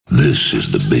This is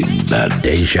the big bad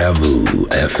Deja Vu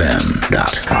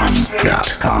FM.com.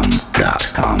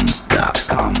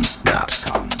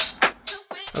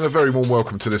 And a very warm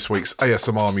welcome to this week's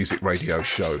ASMR Music Radio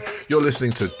Show. You're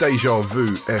listening to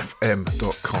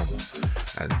DejaVuFM.com,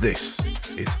 and this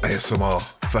is ASMR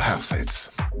for Househeads.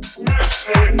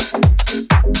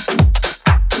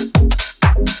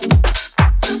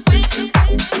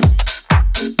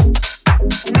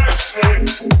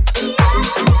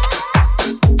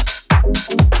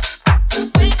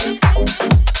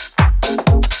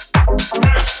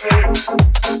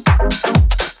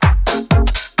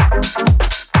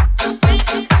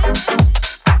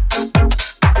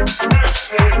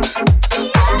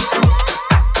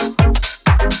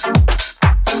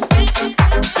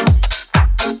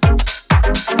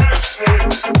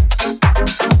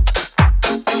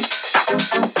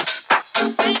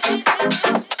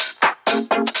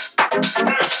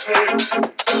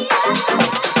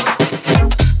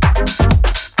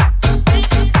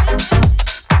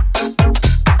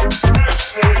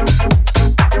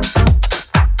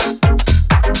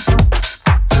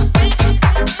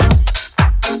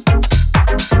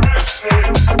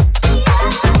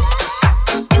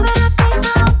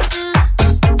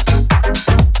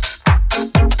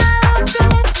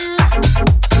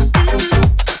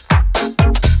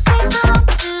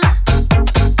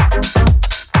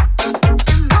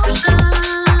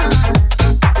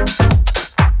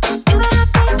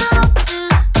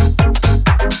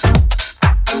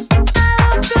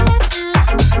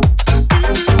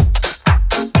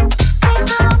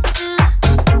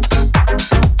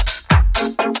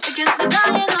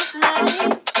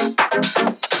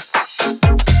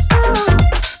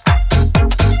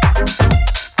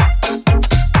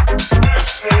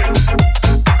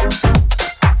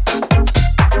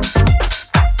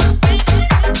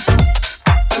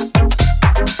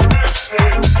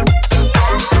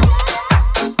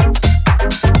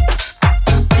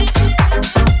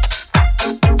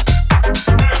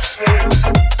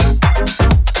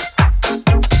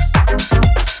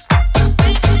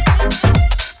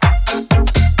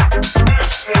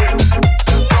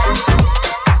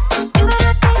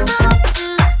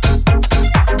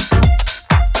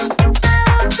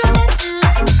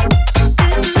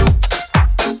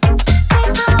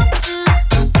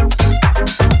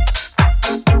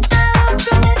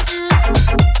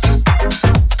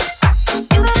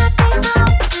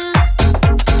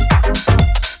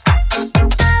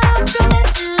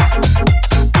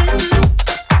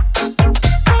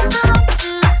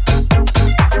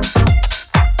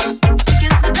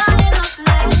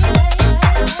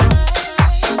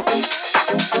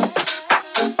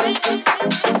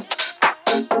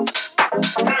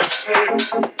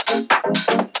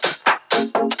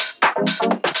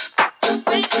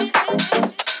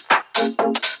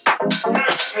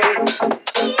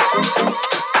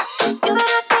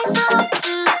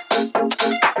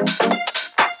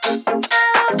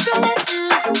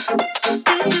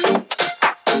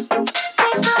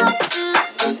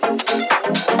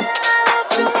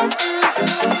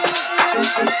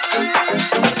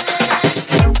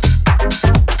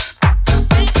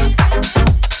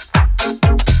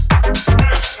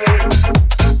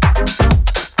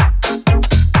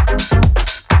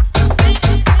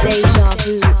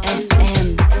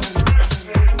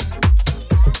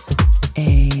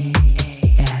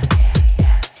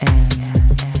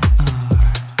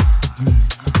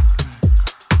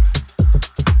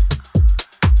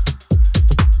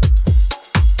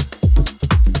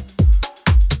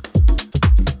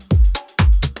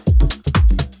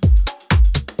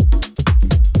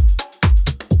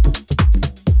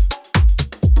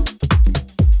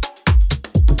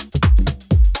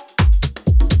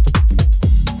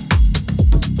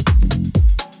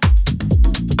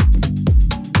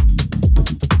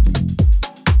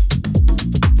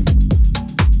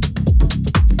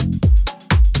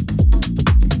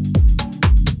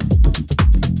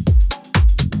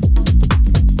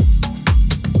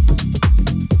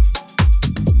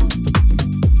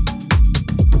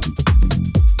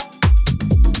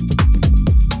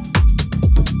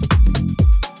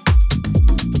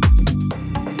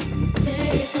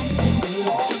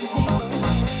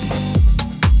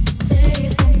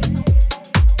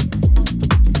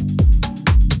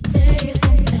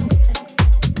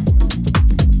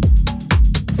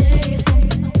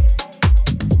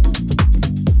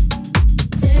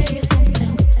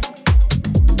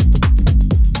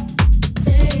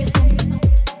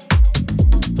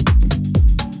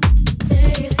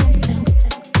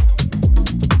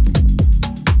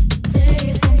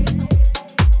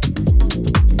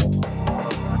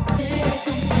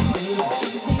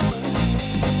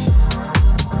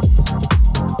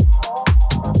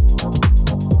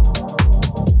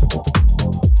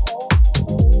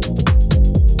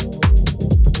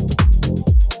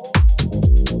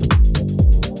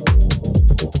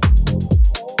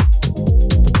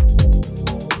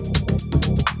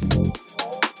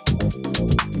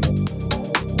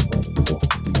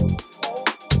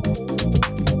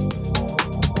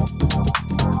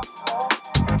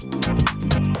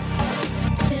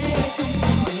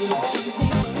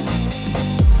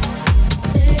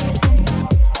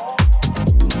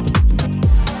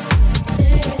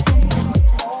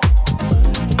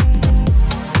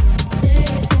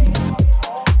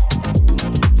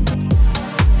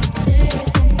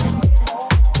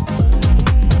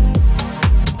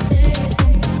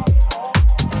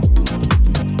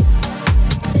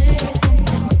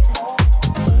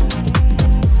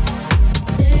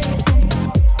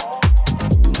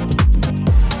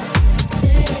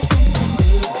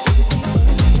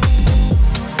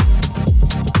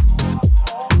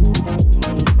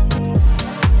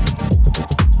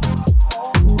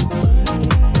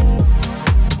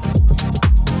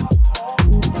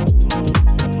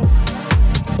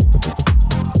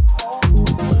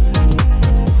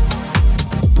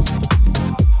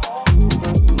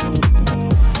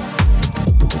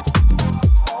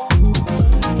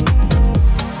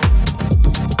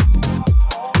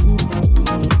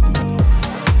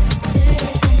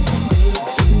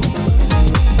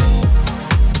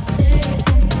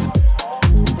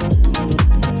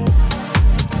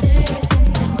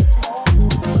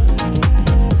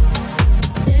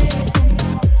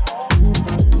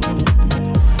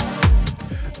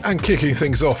 And kicking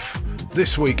things off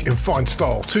this week in fine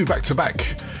style, two back to back.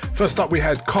 First up we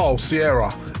had Carl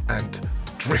Sierra and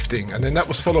Drifting, and then that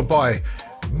was followed by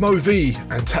Mo V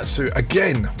and Tatsu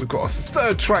again. We've got a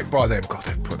third track by them. God,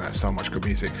 they've put out so much good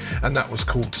music, and that was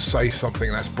called Say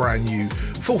Something. That's brand new,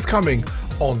 forthcoming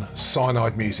on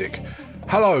Cyanide Music.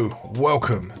 Hello,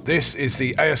 welcome. This is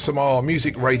the ASMR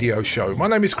Music Radio Show. My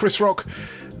name is Chris Rock,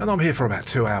 and I'm here for about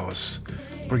 2 hours,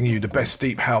 bringing you the best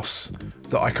deep house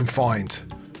that I can find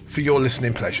for your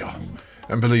listening pleasure.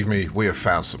 And believe me, we have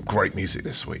found some great music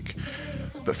this week.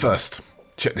 But first,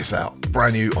 check this out.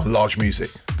 Brand new on Large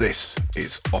Music. This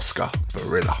is Oscar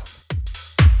Barilla.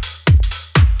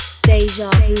 Deja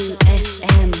Vu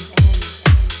FM.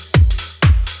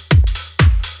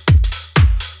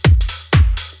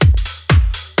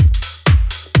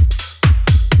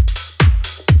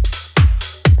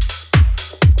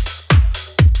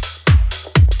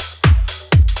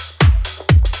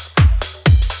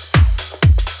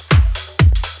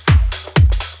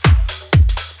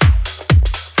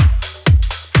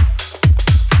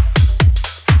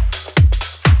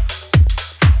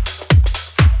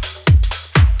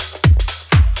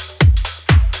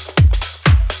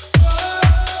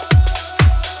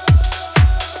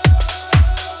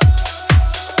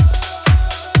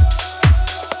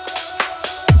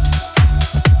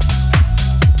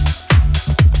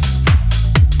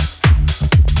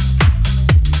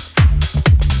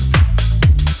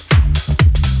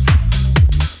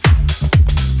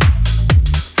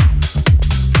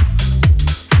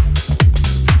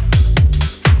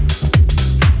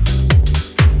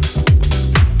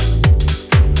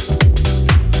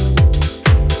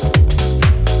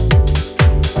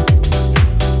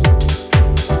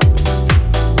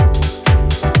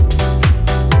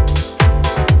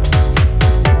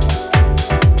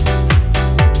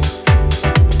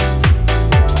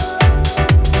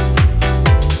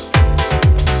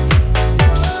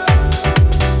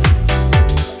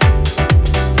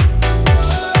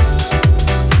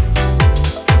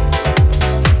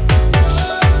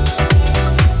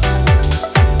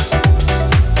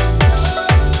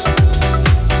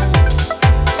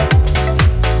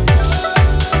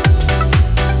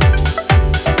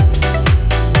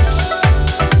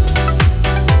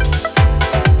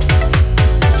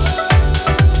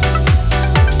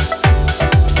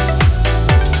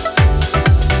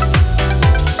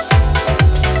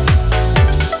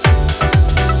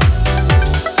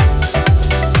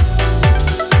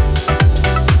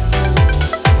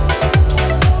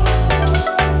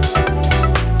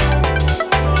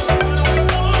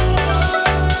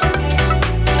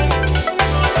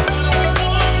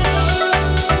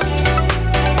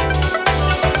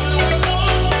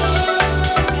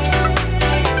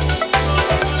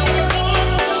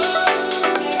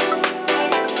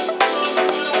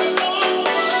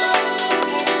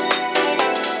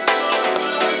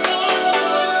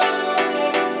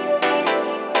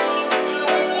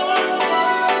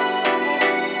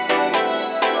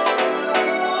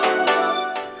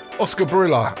 Oscar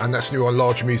Barilla, and that's new on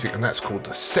Large Music, and that's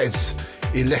called Ses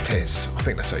Iletes. I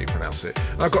think that's how you pronounce it.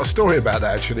 And I've got a story about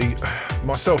that actually.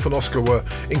 Myself and Oscar were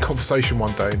in conversation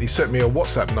one day, and he sent me a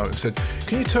WhatsApp note and said,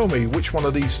 "Can you tell me which one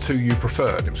of these two you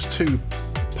preferred?" It was two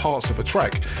parts of a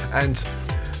track, and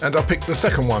I picked the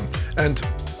second one. And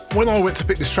when I went to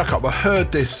pick this track up, I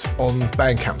heard this on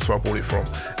Bandcamp, where I bought it from,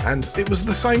 and it was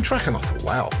the same track, and I thought,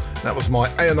 wow, that was my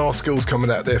A&R skills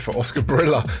coming out there for Oscar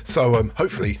Barilla. So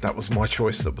hopefully that was my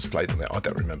choice that was played on it. I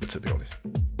don't remember, to be honest.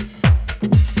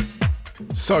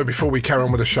 So before we carry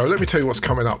on with the show, let me tell you what's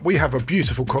coming up. We have a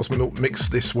beautiful Cosmonaut mix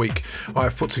this week. I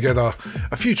have put together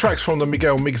a few tracks from the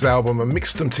Miguel Miggs album and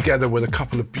mixed them together with a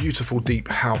couple of beautiful deep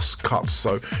house cuts.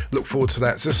 So look forward to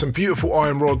that. So there's some beautiful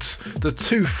Iron Rods. The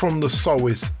two from The Soul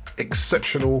is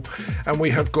exceptional, and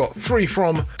we have got three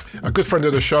from a good friend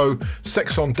of the show.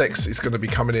 Sex on Decks is going to be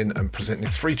coming in and presenting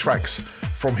 3 tracks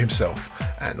from himself,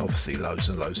 and obviously loads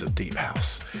and loads of deep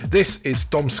house. This is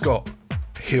Dom Scott,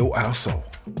 Heal Our Soul.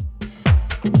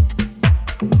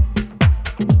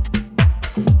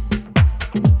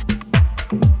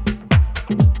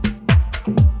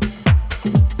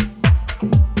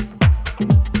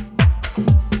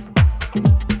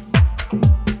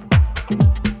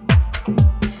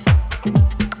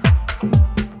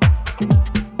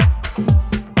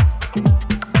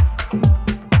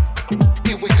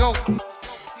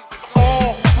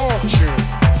 All cultures,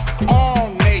 all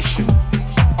nations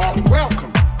are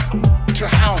welcome to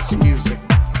house music.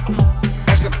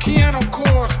 As the piano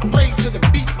chords play to the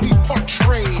beat we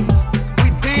portray, we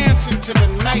dance into the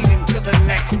night, into the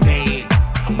next day.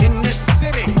 In this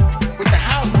city, with the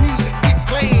house music we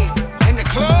play, in the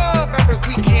club every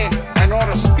weekend, and all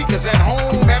the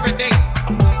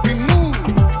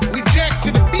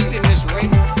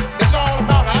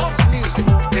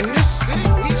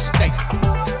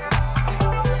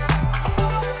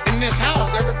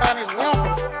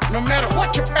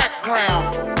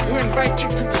We invite you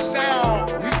to the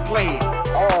sound we play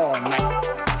all night.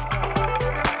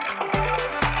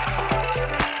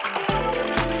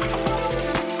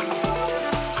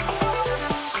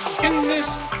 In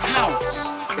this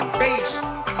house, the bass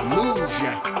moves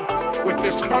you. With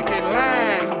this funky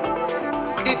line,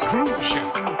 it grooves you.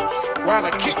 While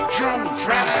the kick drum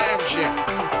drives you.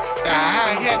 The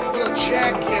hi-hat will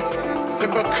jack you. The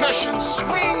percussion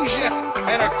swings you.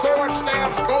 And the chord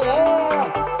stamps go on.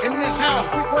 In this house,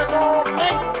 we work all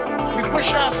night. We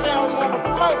push ourselves on the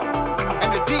floor.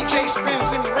 And the DJ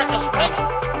spins in the records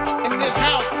right. In this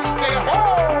house, we stay up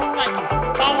all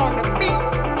night. Following the beat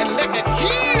and letting it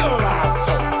heal our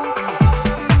soul.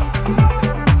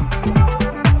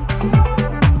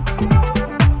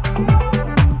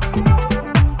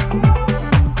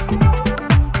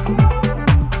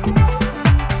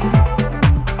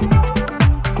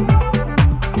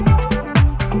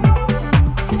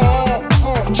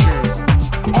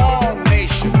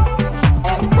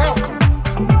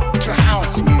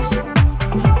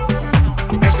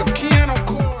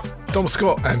 Dom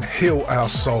Scott and Heal Our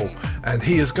Soul, and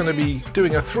he is going to be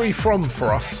doing a 3 from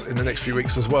for us in the next few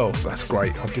weeks as well, so that's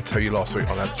great. I did tell you last week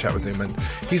I'll have a chat with him and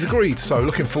he's agreed, so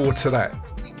looking forward to that.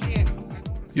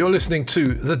 You're listening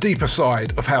to the deeper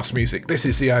side of house music. This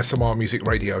is the ASMR Music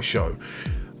Radio Show.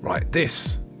 Right,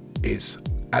 this is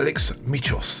Alex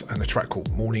Michos and a track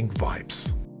called Morning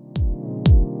Vibes.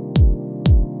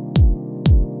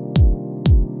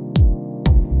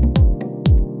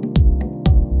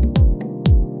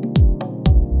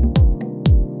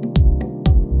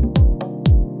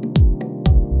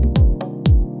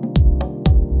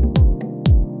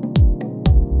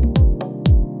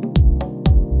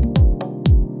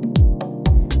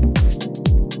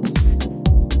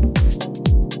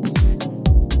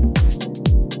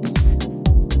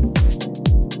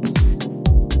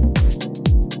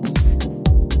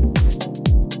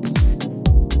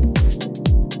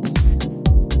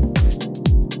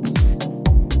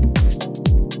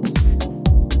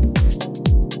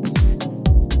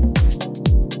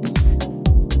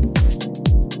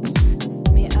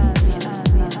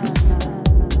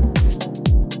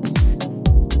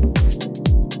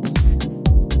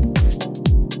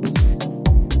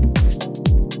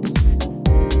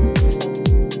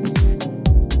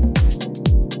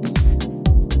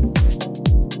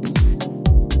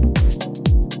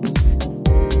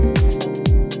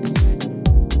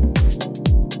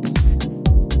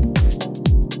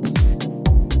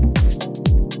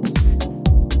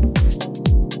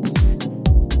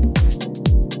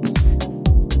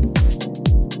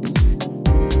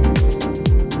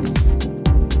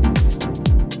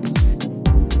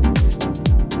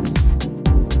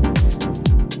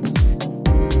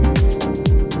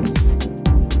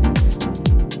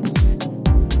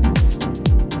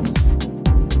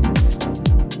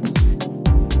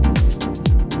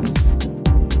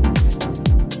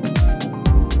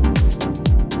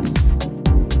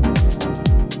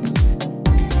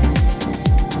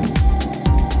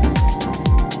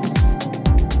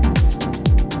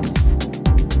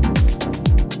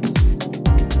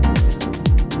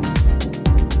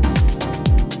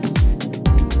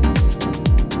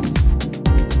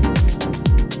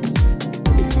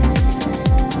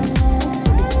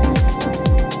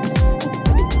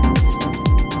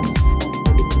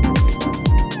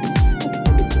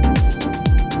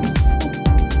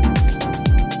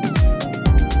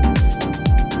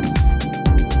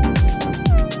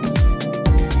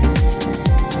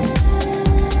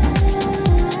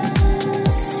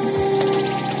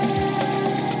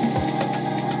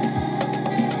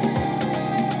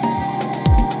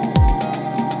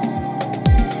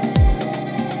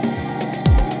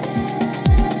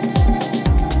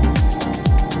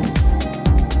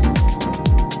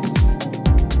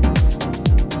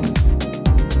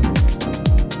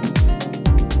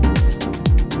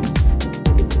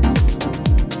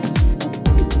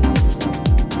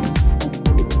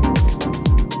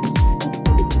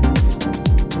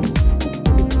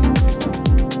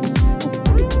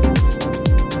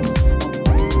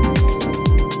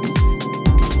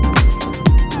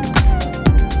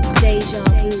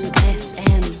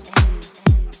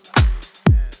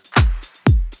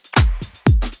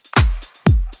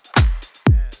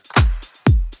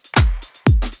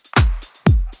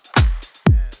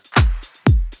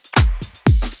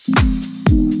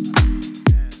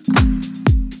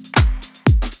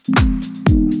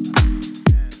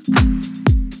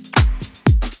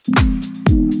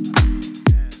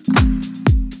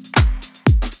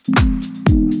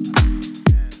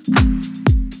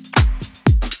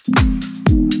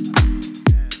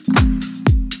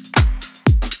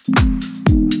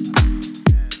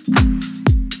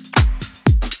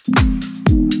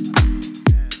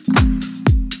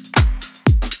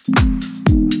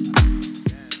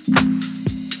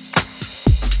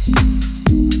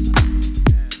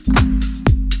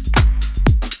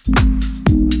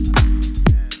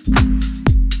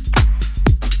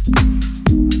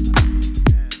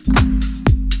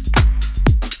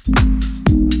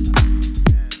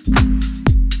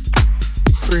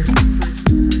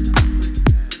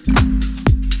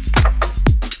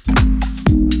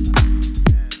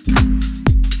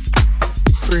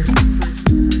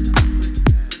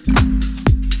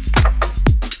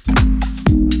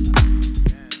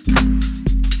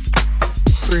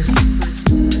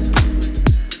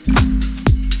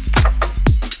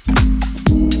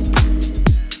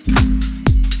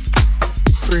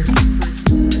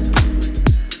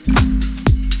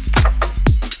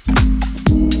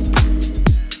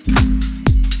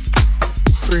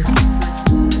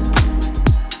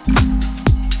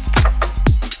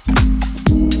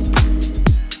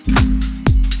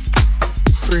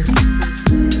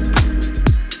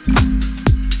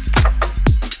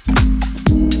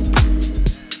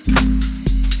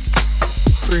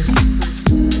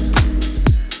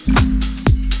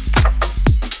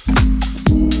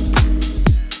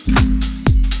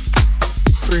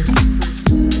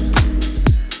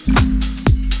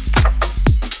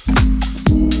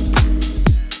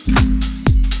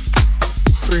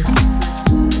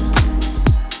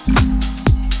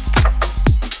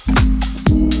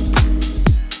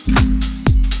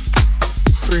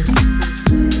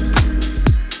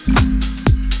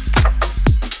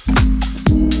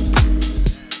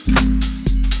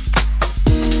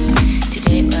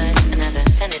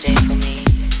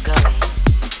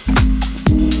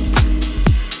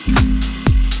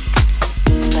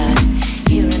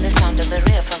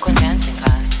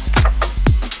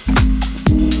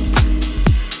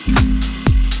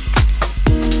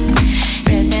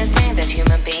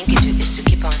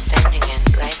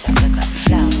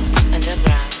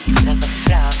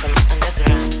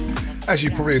 As you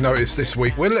probably noticed this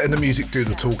week, we're letting the music do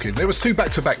the talking. There was two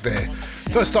back-to-back there.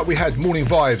 First up we had Morning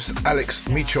Vibes, Alex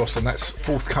Michos, and that's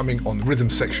forthcoming on Rhythm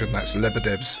Section. That's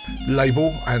Lebedev's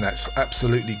label, and that's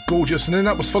absolutely gorgeous. And then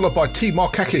that was followed by T.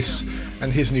 Markakis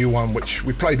and his new one, which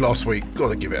we played last week.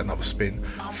 Gotta give it another spin.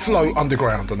 Flow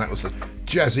Underground, and that was a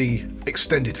jazzy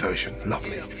extended version.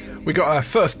 Lovely. We got our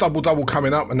first double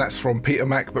coming up, and that's from Peter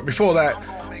Mac. But before that,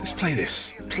 let's play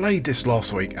this. Played this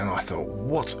last week, and I thought,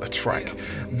 what a track.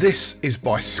 This is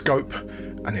by Scope,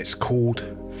 and it's called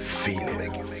Feel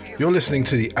It. You're listening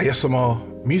to the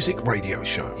ASMR Music Radio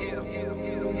Show.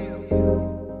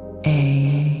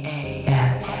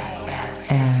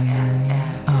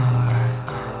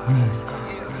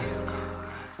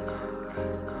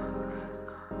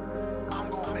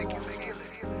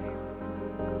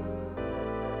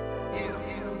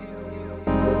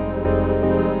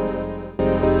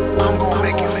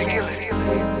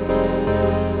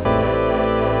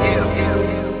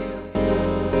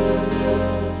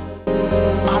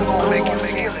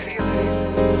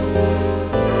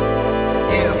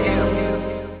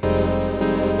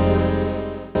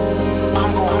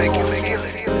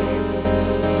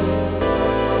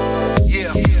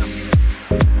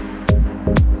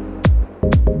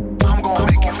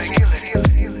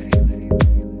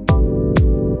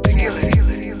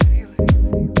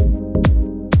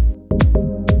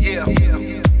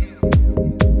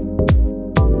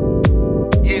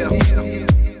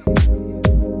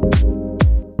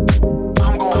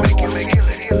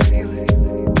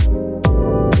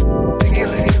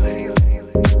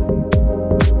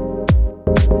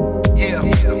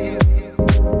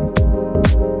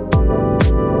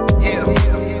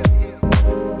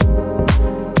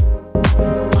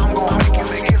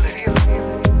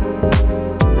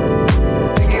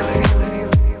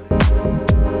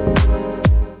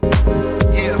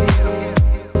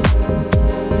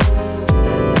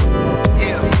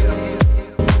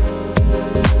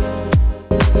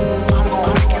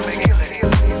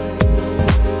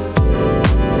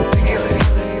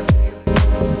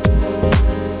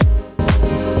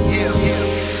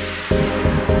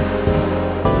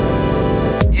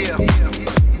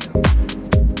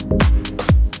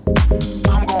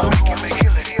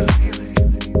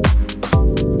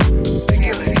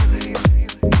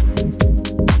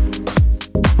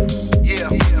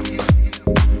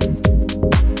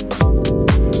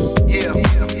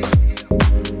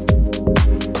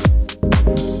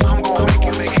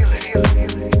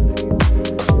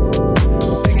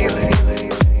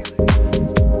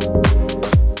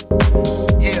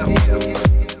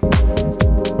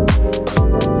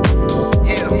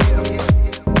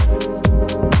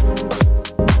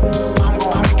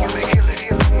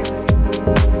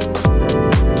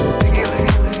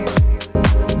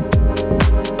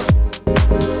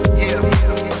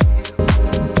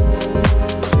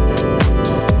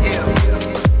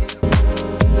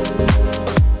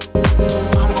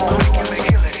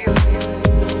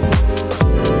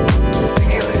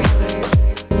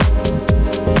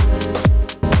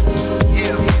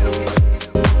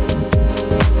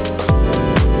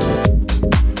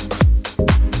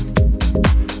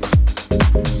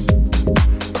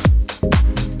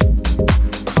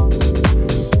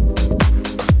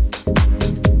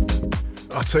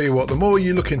 Tell you what, the more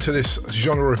you look into this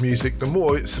genre of music, the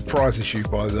more it surprises you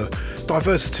by the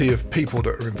diversity of people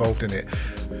that are involved in it.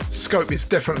 Scope is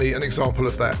definitely an example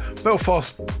of that.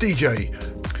 Belfast DJ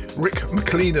Rick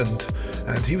McLeland,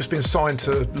 and he was being signed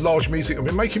to Large Music and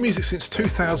been making music since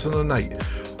 2008.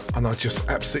 and I just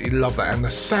absolutely love that. And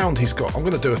the sound he's got, I'm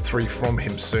going to do a 3 from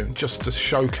him soon just to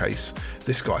showcase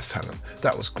this guy's talent.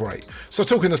 That was great. So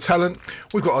talking of talent,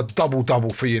 we've got a double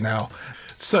for you now.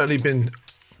 Certainly been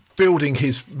building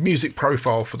his music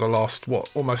profile for the last,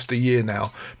 almost a year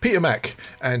now. Peter Mac,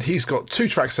 and he's got 2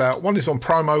 tracks out. One is on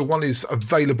promo, one is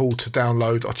available to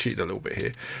download. I cheated a little bit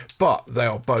here, but they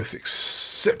are both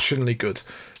exceptionally good.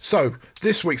 So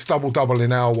this week's double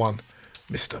in hour 1,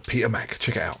 Mr. Peter Mac.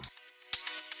 Check it out.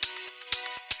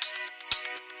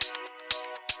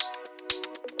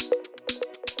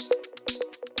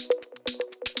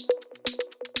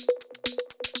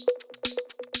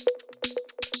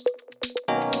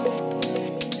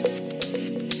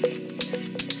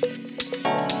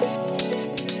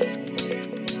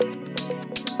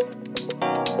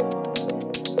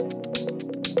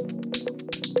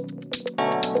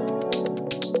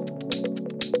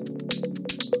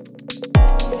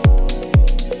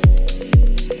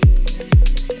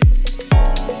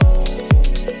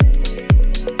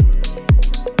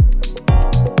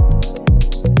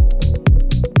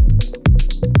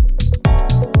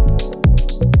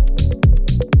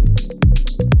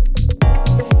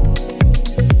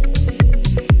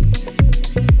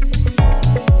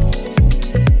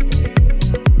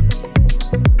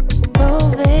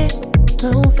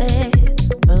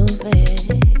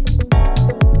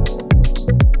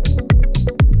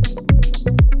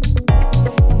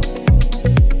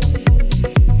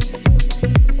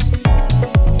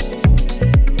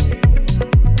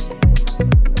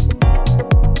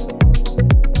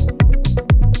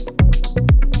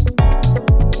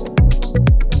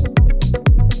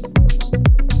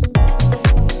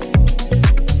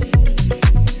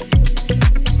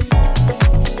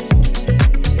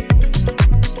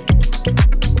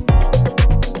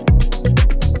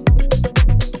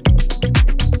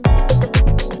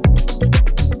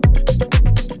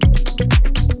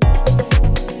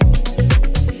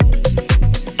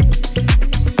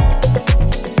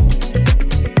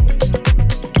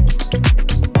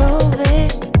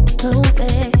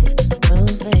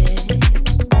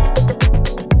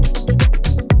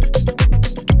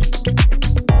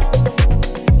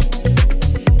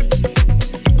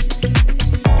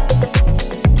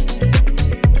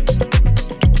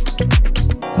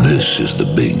 This is the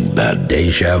Big Bad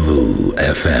Deja Vu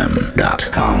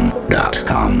FM.com.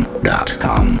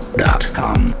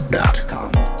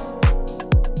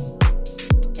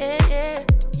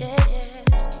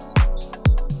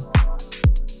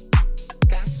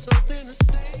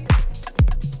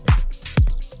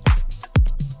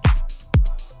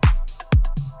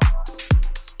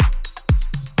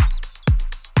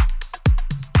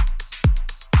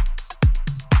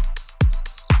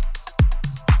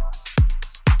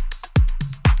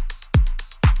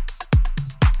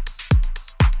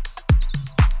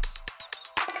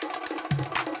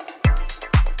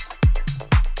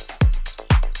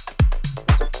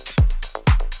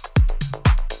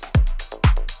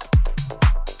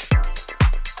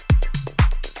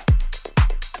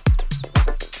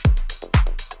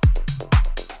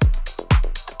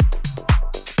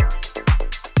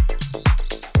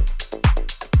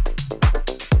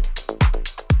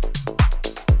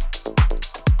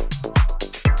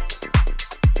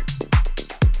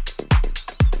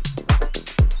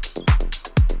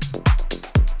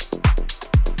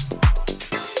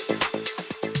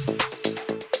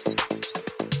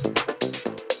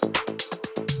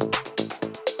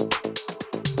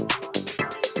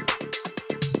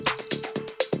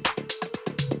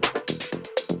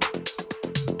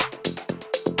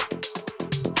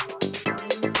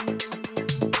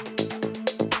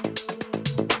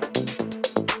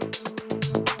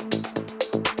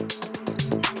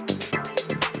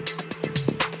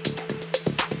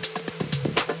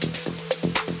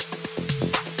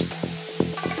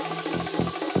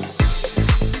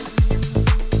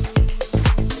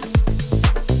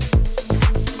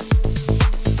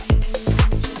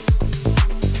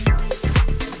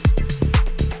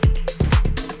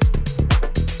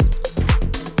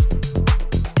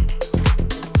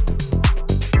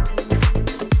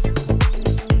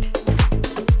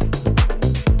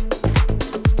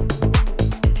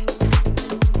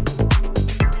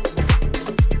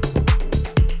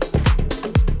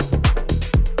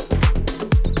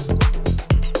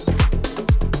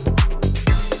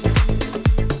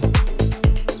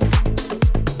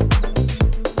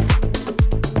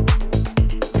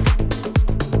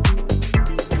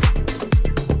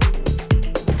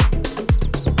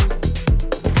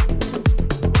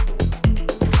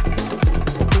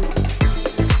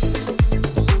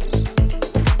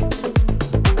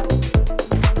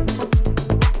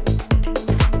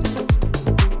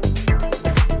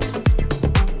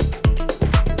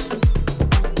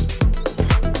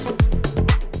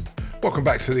 welcome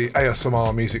back to the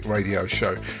ASMR Music Radio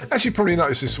Show. As you probably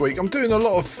noticed this week, I'm doing a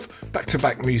lot of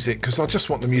back-to-back music because I just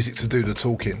want the music to do the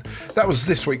talking. That was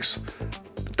this week's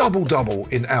double-double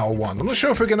in hour one. I'm not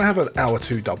sure if we're going to have an hour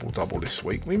two double-double this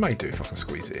week. We may do if I can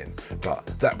squeeze it in. But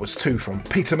that was two from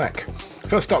Peter Mac.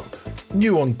 First up,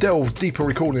 new on Delve Deeper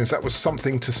Recordings, that was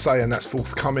Something to Say, and that's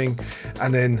forthcoming.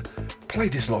 And then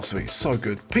played this last week, so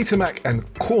good. Peter Mac and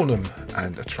Cornum,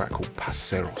 and a track called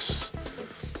Paseros.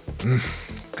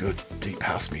 Good deep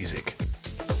house music.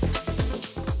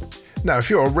 Now, if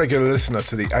you're a regular listener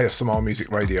to the ASMR Music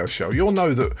Radio Show, you'll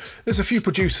know that there's a few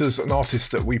producers and artists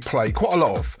that we play quite a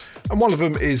lot of, and one of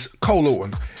them is Cole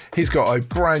Lawton. He's got a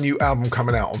brand new album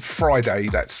coming out on Friday,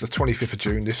 that's the 25th of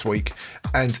June this week,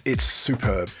 and it's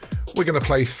superb. We're going to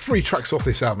play 3 tracks off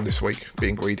this album this week,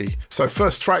 being greedy. So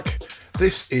first track,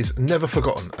 this is Never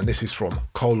Forgotten, and this is from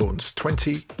Cole Lawton's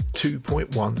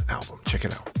 22.1 album. Check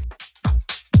it out.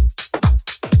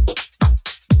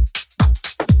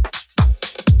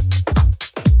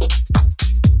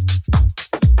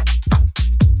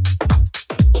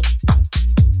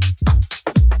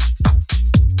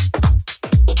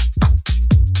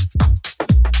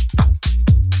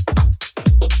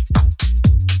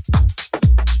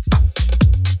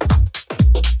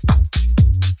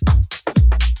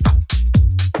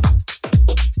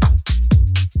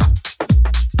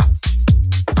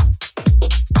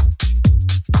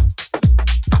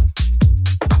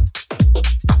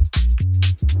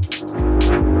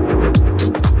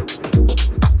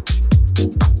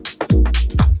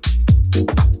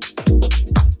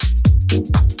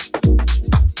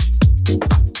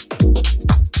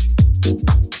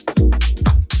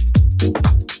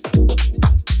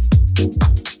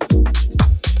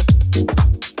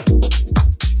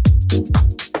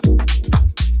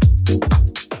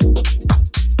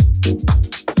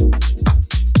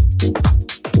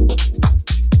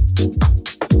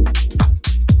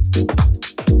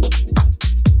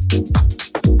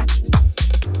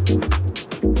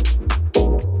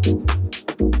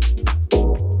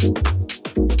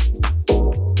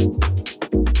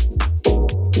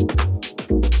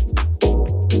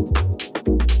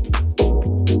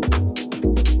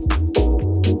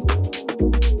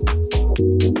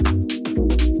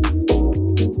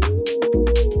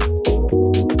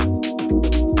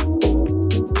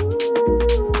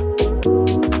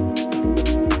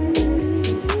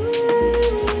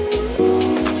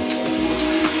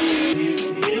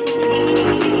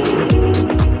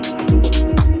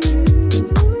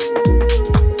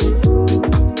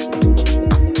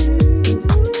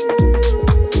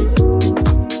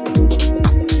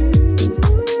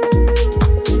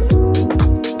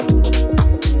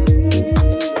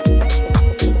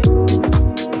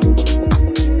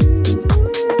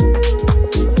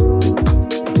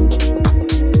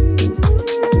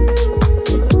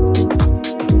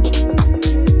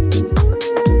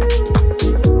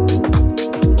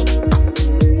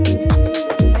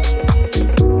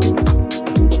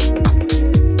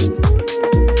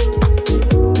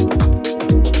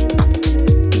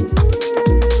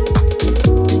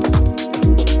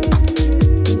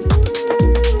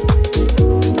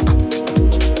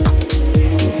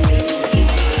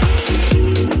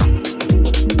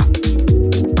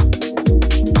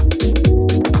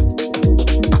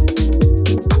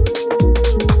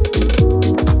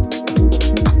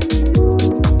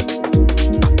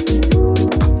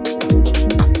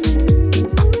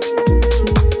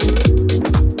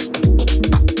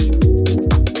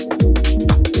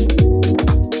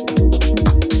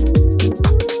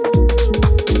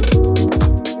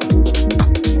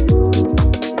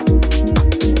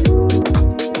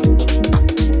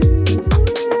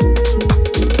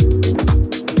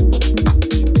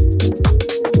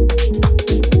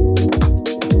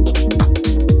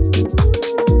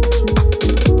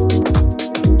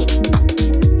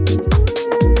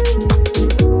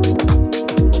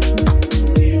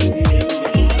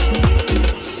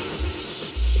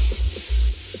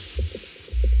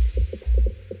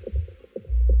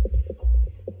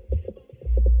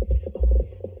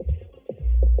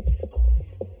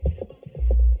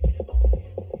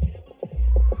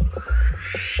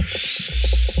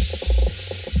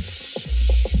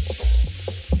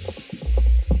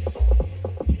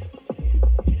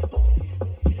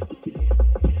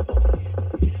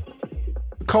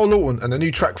 Cole Lawton and a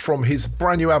new track from his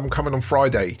brand new album coming on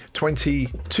Friday,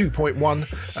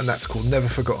 22.1, and that's called Never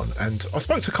Forgotten. And I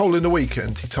spoke to Cole in the week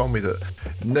and he told me that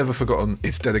Never Forgotten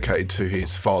is dedicated to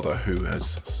his father, who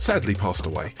has sadly passed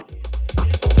away.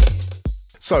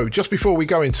 So just before we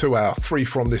go into our 3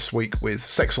 from this week with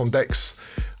Sex on Decks,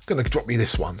 I'm going to drop you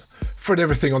this one. Fred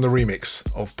Everything on the remix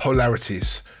of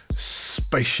Polarities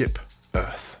Spaceship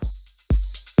Earth.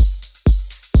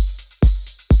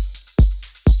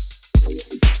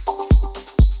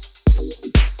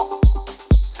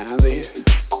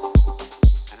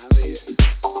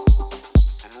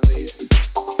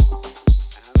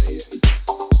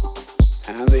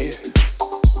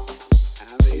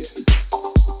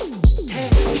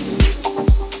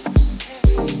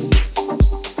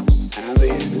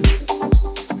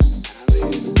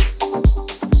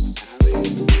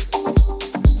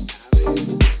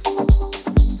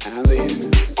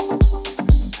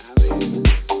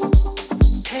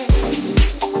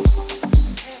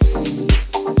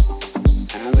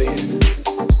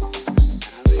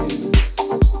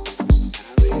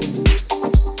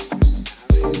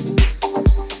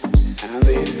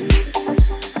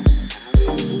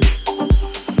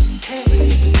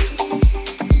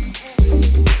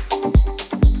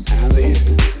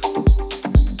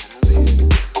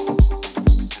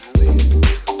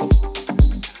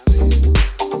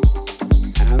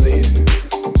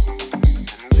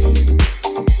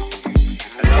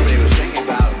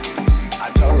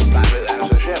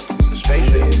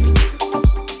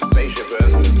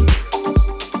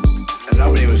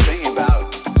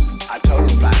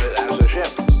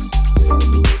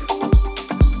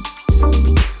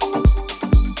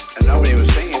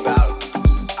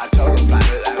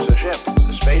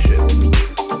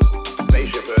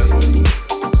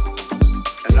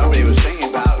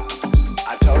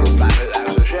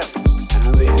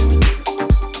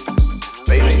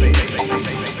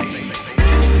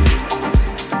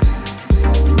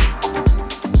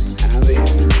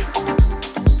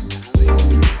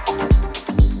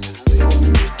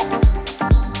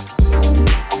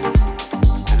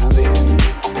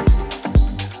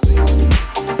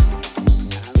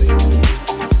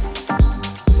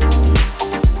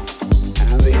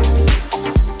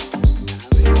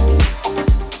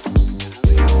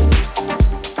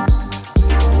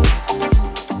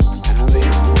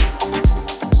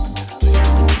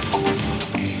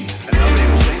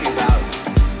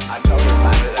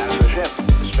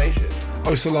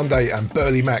 Osalunde and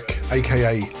Burley Mac,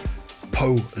 aka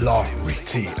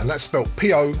Polarity, and that's spelled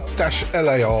P-O-L-A-R-I-T-Y,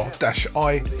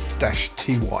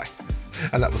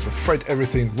 and that was the Fred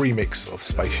Everything remix of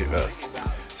Spaceship Earth.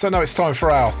 So now it's time for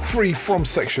our 3 From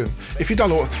section. If you don't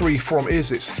know what 3 From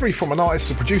is, it's 3 from an artist,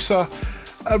 a producer,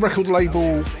 a record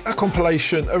label, a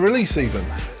compilation, a release even,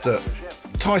 that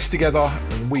ties together,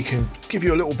 and we can give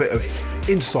you a little bit of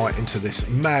insight into this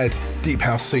mad deep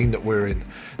house scene that we're in.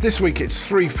 This week it's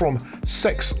 3 from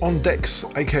Sex on Decks,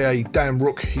 aka Dan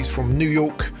Rook. He's from New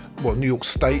York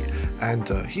State, and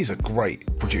he's a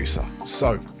great producer.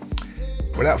 So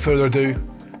without further ado,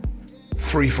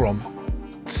 3 from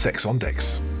Sex on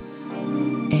Decks.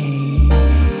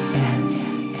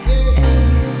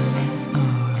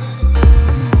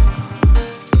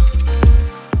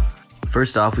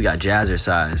 First off, we got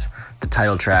Jazzercise, the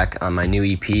title track on my new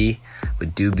EP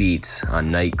with Do Beats on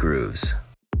Night Grooves.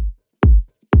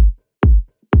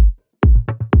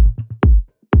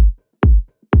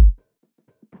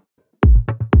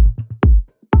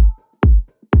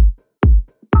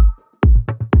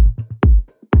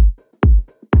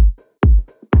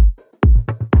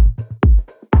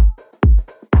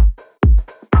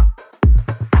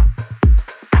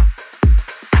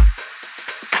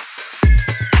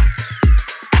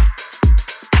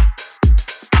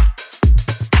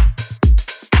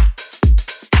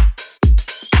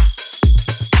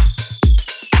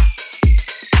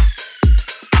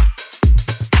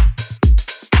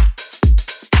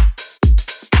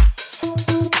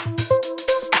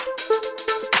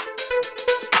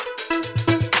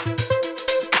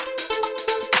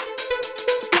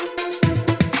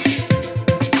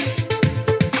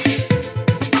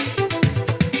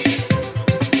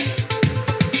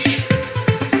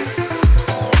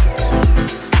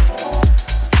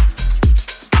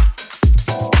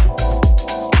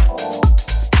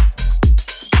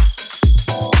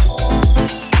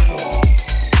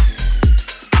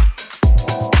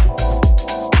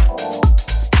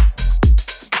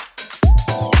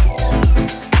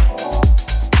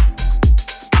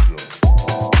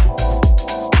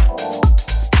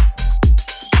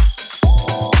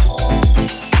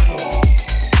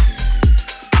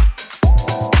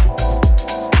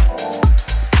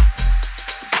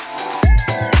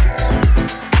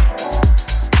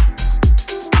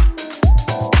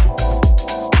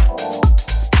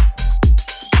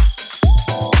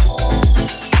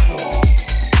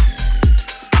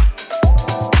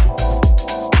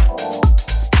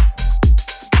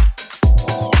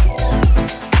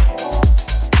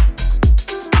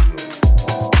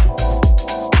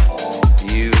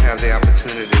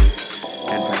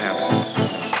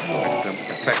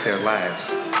 their lives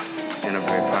in a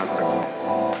very positive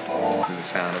way through the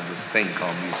sound of this thing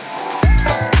called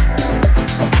music.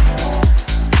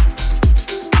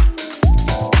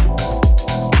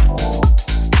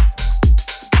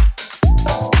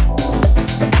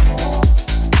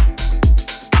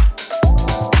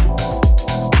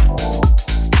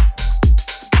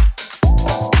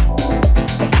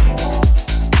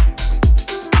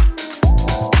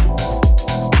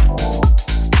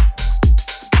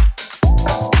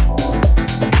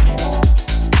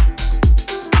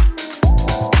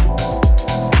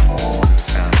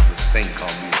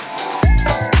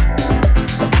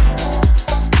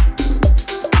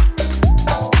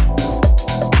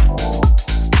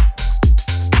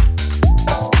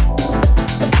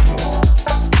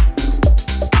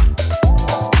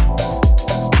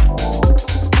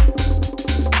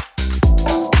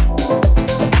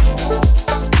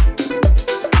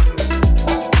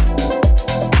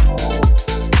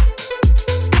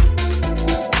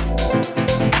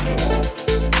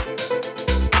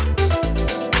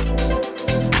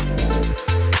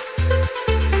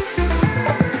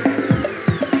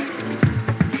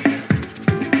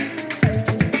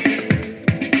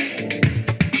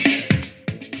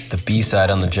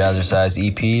 B-side on the Jazzercise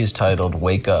EP is titled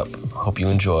Wake Up. Hope you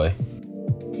enjoy.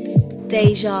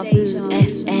 Deja Vu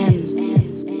FM.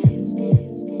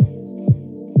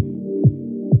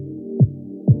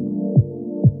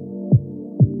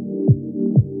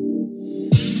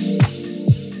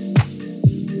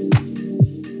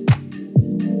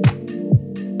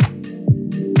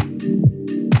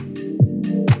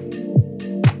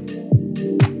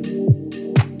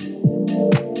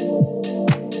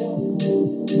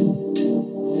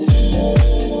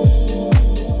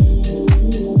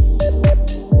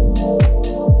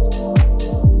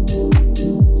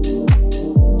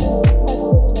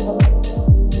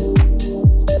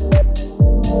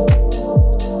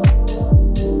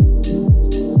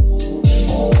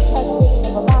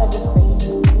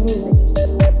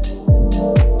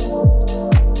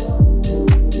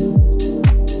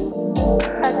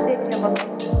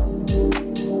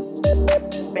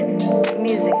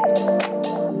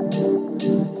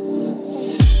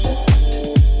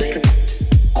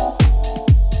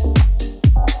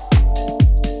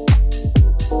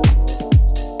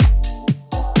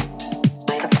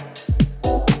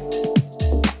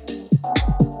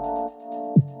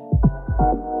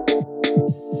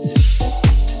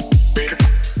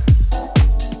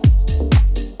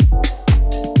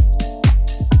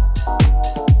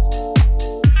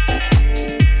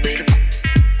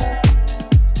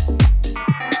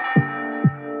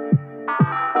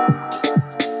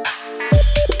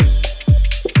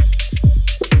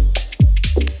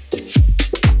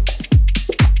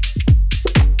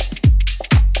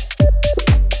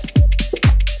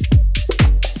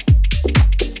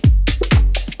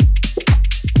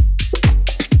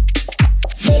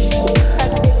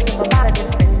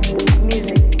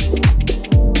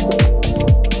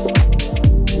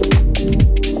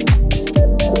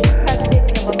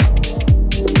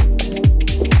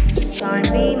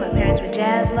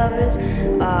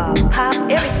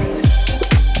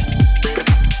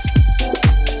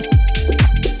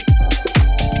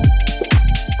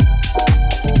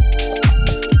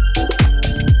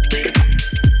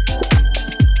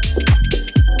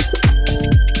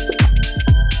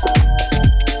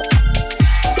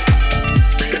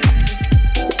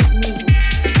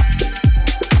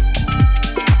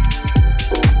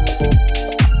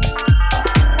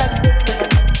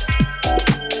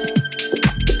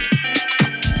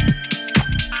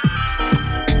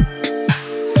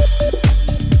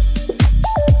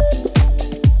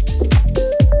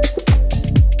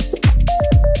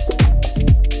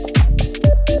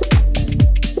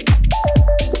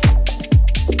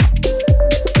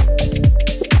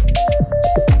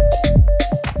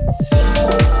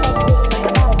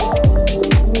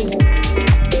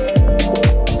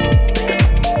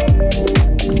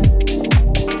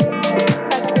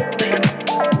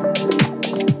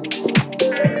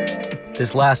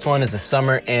 This last one is a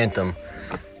summer anthem,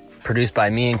 produced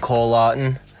by me and Cole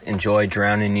Lawton. Enjoy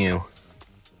Drowning You.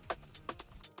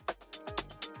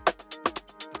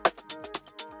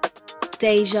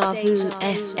 Deja Vu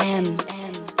FM.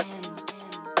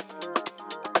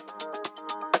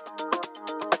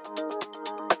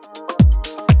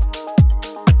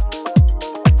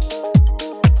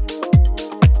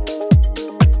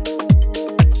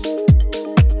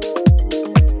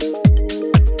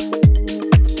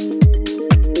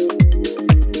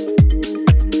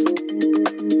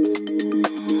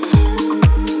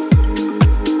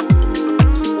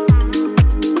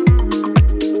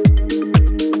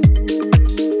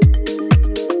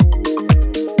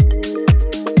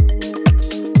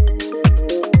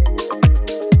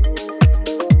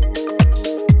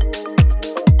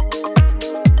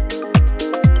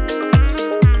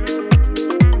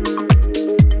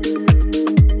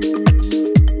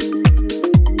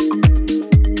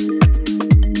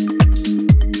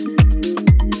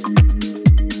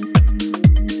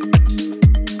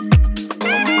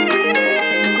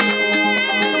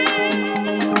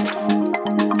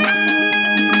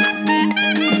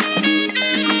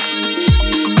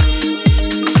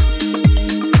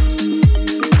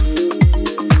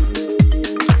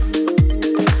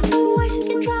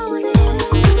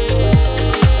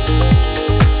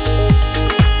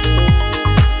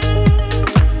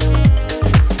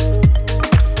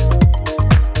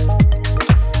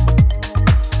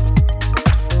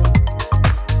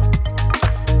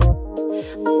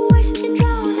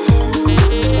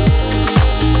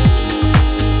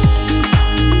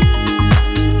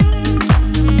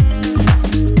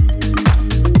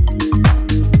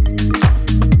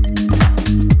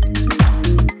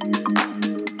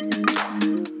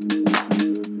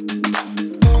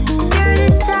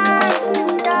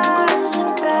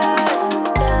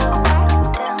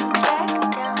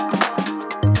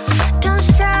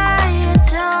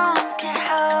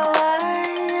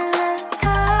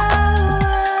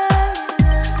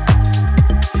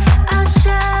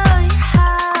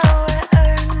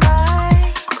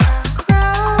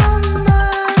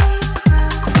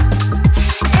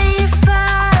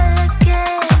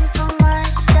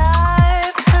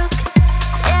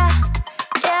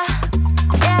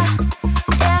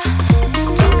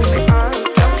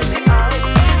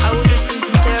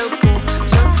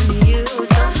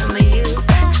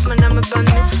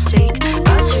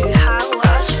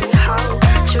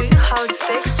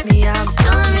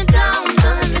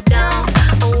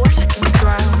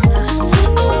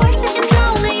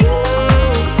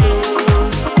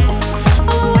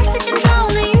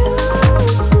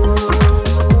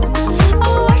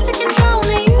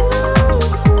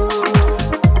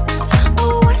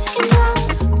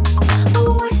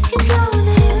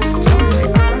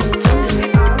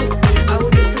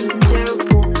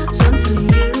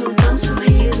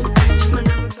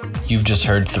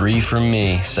 3 from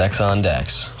me, Sex on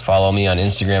Decks. Follow me on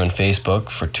Instagram and Facebook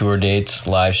for tour dates,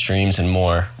 live streams, and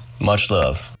more. Much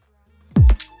love.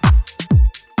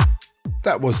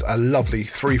 That was a lovely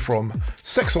 3 from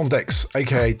Sex on Decks,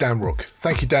 aka Dan Rook.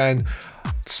 Thank you, Dan.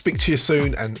 Speak to you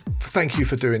soon, and thank you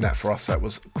for doing that for us. That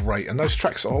was great, and those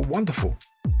tracks are wonderful.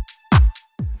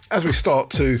 As we start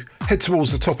to head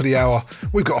towards the top of the hour,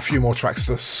 we've got a few more tracks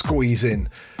to squeeze in.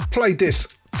 Played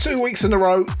this 2 weeks in a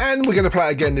row, and we're going to play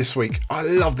it again this week. I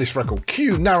love this record,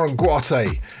 Q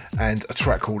Naranguate, and a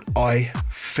track called I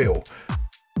Feel.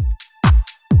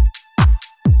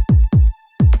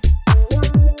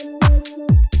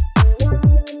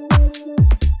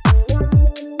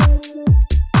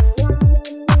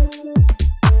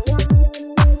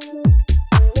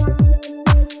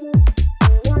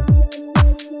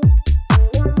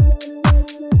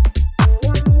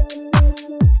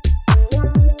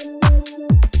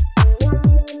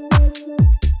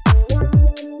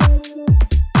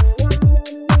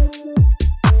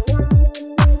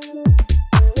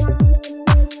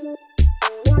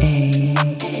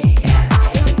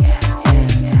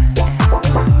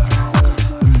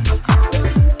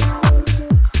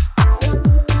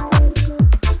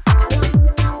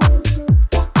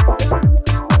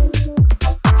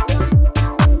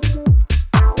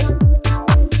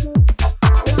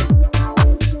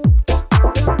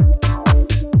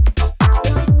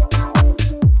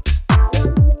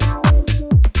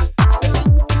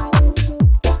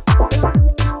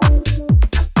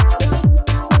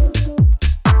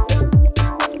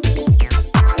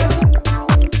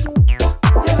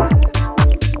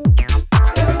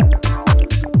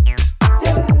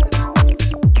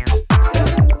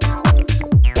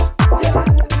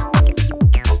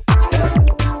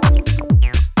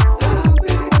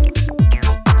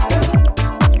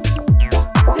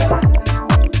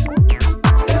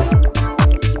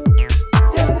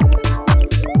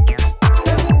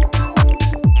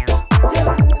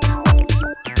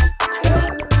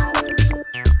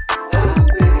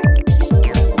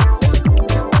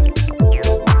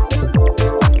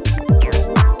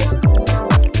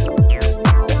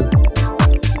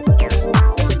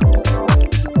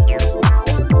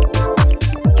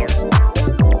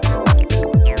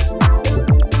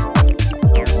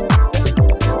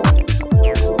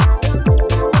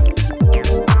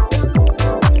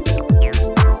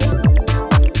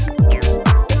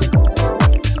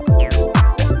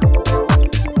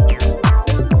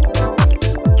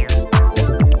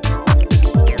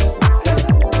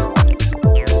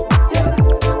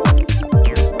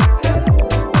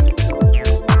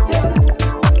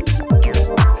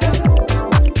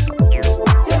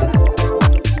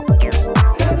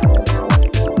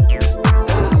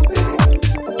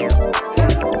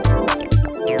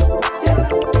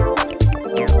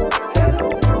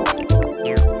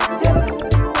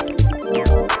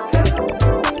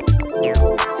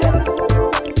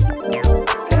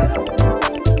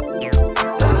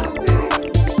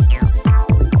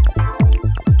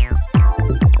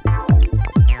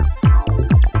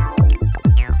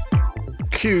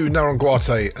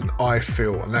 Naranguate and I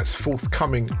Feel, and that's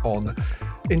forthcoming on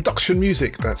Induction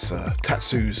Music. That's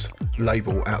Tatsu's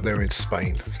label out there in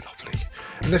Spain. Lovely.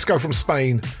 And let's go from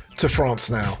Spain to France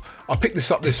now. I picked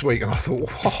this up this week and I thought,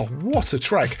 wow, what a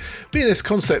track. Being this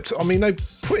concept, I mean, they're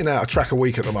putting out a track a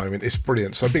week at the moment. It's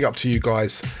brilliant. So big up to you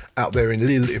guys out there in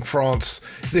Lille in France.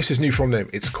 This is new from them.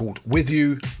 It's called With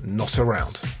You, Not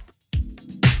Around.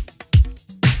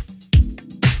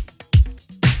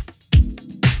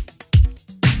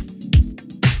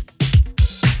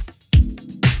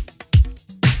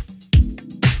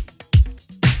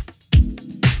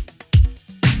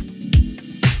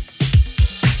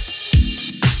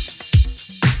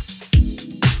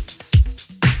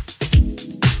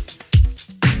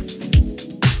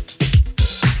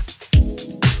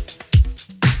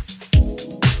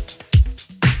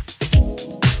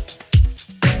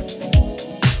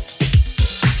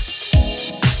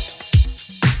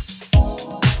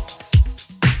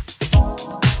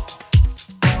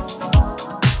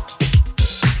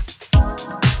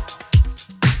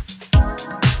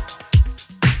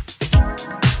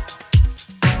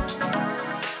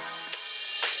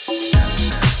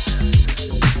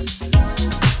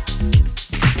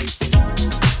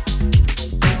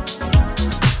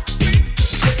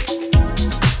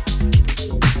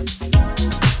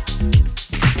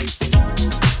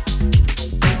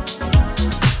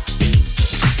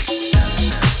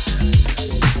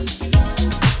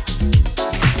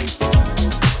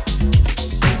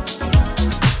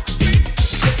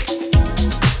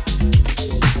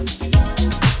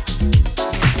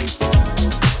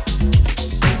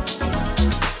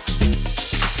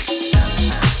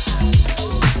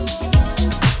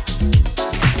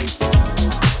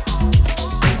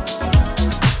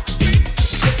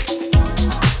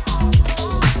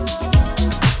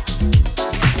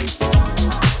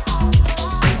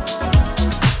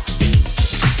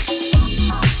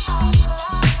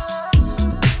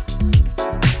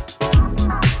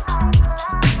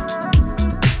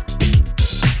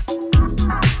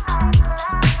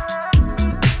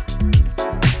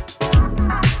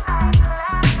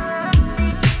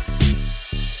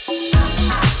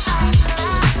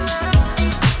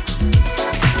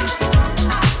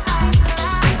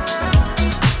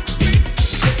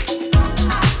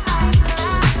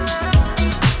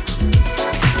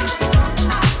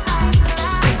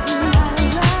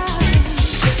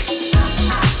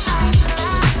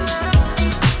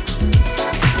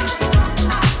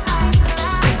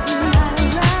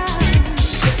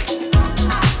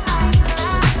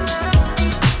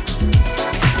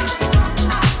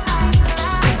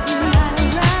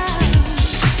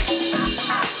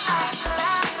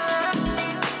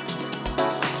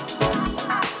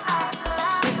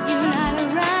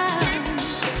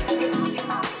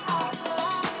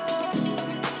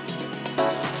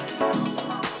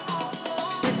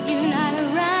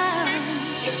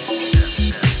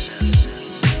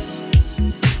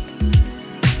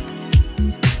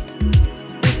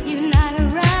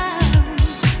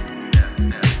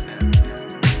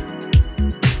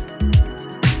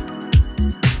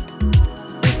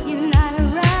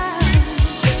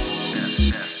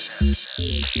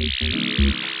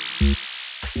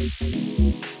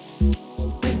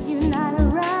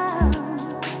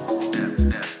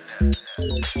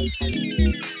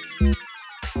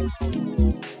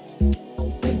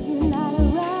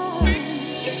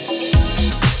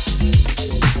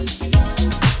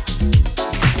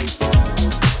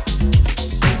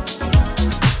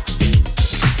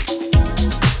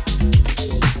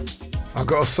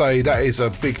 Gotta say, that is a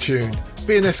big tune.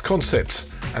 BNS Concept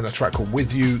and a track called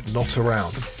With You Not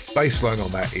Around. The bass line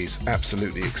on that is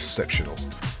absolutely exceptional.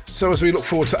 So as we look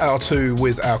forward to hour 2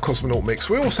 with our Cosmonaut mix,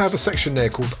 we also have a section there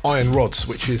called Iron Rods,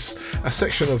 which is a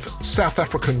section of South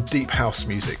African deep house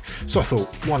music. So I thought,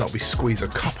 why not we squeeze a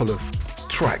couple of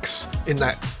tracks in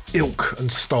that ilk and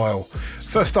style.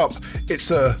 First up,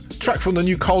 it's a track from the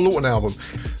new Cole Lawton album.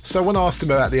 So when I asked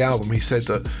him about the album, he said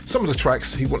that some of the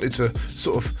tracks he wanted to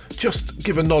sort of just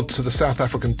give a nod to the South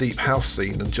African deep house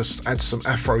scene and just add some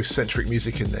Afro-centric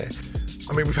music in there.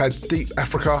 I mean, we've had Deep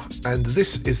Africa, and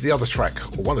this is the other track,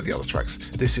 or one of the other tracks.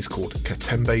 This is called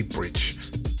Katembe Bridge.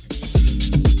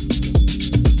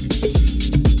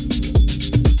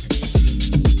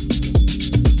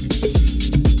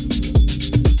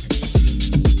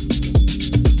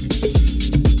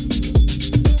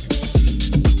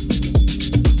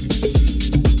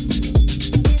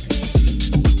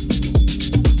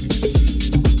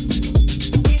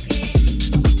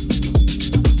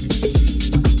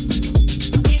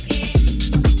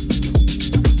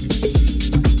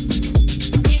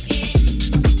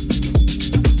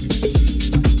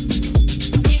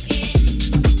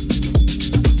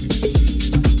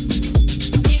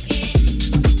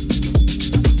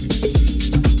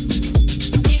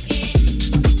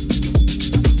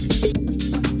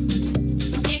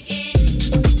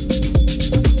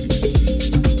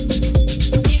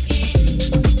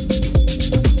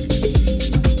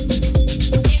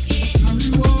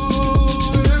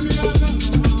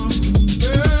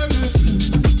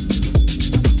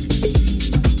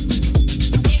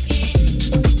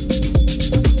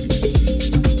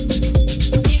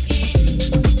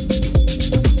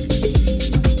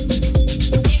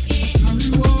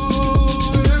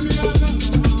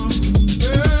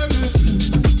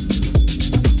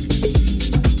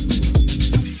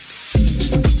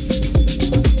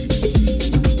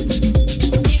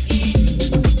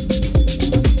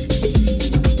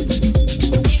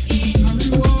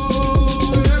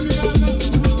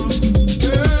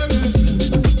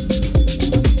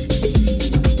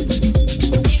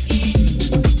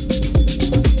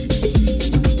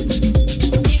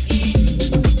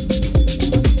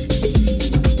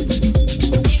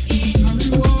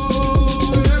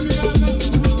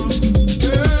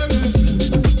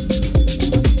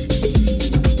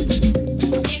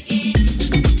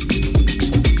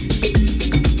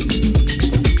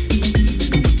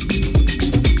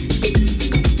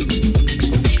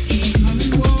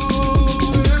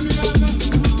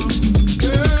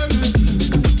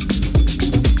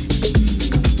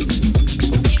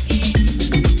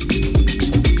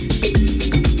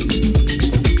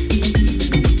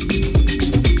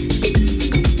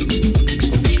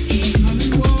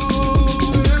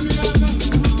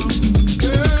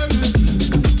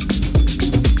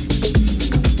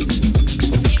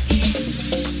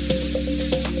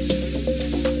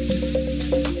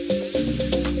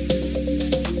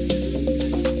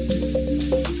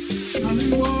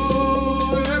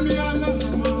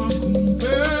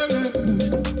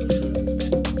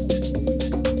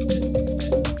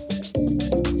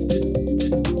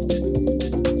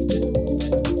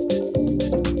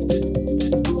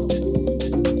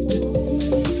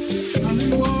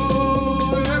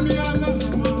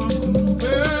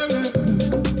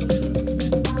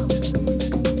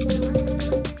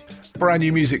 Brand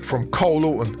new music from Cole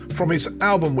Lawton from his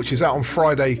album, which is out on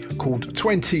Friday, called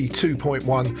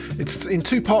 22.1. It's in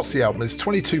two parts, the album. It's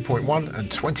 22.1 and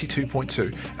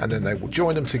 22.2, and then they will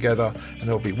join them together and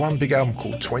there'll be one big album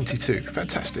called 22.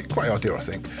 Fantastic, great idea, I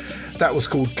think. That was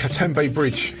called Katembe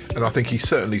Bridge, and I think he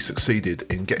certainly succeeded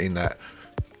in getting that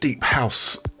deep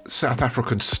house South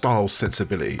African style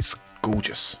sensibility. It's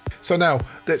gorgeous. So now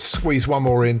let's squeeze one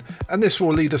more in, and this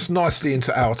will lead us nicely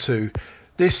into hour 2.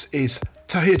 This is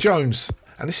Tahir Jones,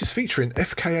 and this is featuring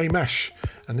FKA Mash,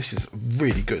 and this is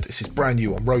really good. This is brand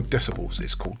new on Rogue Decibels.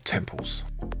 It's called Temples.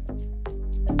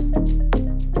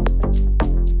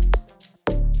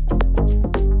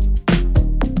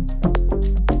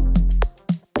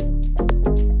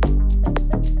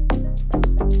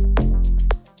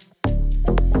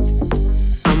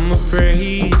 I'm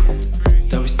afraid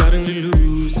that we're starting to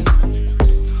lose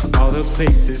all the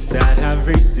places that have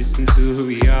raised us into who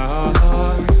we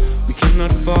are. We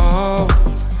cannot fall,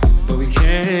 but we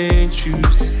can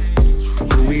choose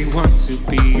who we want to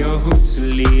be, or who to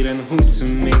lead and who to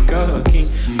make a king.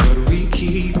 But we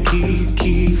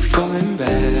keep falling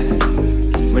back.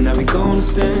 When are we gonna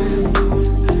stand,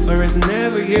 or is it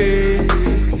never yet?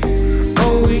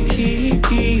 Oh, we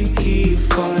keep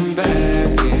falling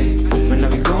back, yeah. When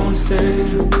are we gonna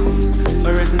stand,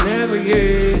 or is it never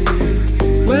yet?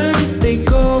 Where did they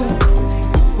go?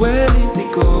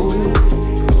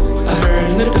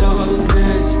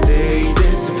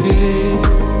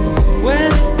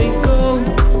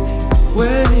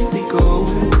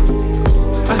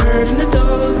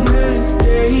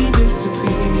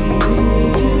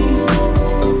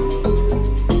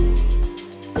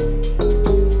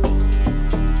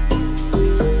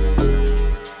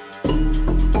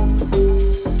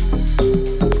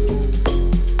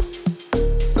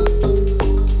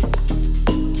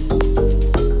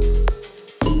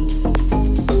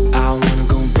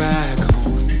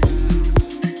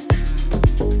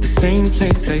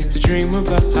 place I used to dream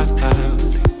about.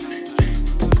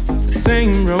 The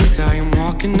same roads I am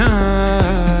walking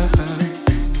now,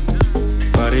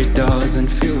 but it doesn't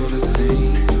feel the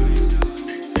same.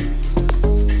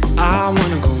 I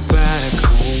wanna go back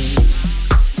home.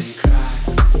 They cry.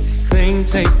 The same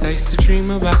place I used to dream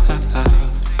about.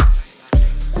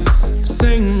 The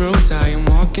same roads I am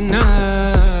walking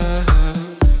now,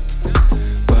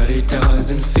 but it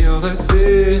doesn't feel the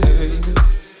same.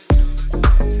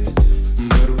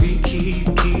 But we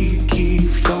keep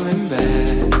falling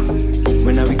back.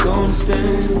 When are we gonna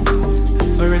stand?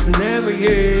 Or is it never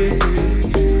yet?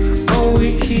 Oh,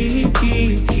 we keep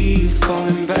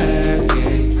falling back,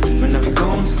 yeah. When are we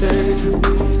gonna stand?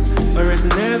 Or is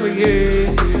it never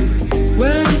yet?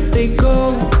 Where did they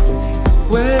go?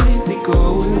 Where did they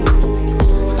go?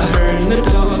 I heard in the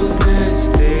darkness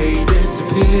they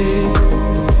disappeared.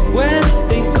 Where did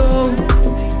they go?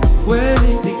 Where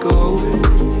did they go?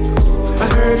 I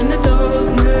heard in the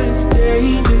darkness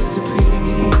they disappeared.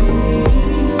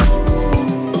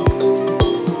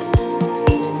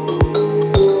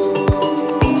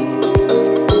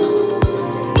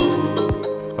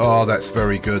 Oh, that's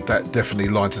very good. That definitely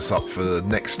lines us up for the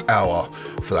next hour,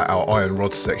 for our Iron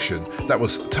Rod section. That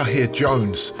was Tahir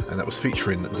Jones, and that was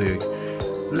featuring the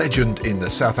legend in the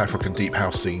South African deep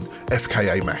house scene,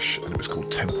 FKA Mash, and it was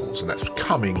called Temples, and that's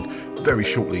coming very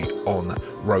shortly on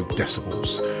Rogue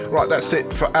Decibels. Right, that's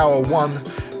it for hour one.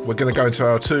 We're going to go into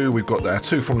hour two. We've got our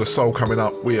Two from the Soul coming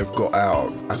up. We have got our,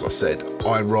 as I said,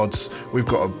 Iron Rods. We've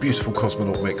got a beautiful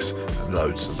Cosmonaut mix and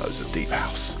loads of deep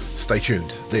house. Stay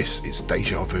tuned. This is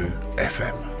Deja Vu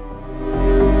FM.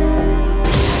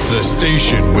 The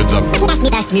station with the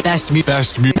best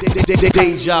music.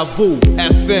 Deja Vu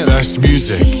FM. Best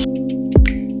music.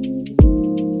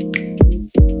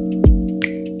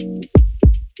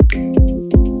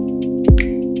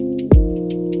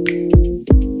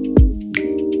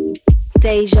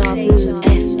 Deja Vu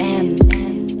FM.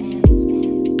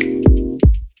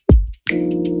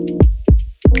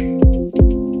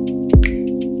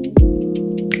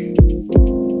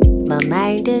 My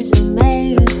mind is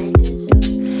amazed,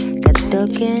 got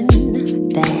stuck in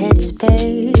the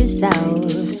headspace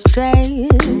of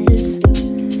stress.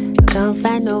 Can't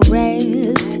find no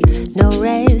rest.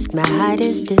 My heart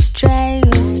is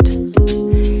distressed.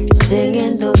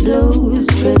 Singing the blues,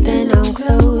 tripping on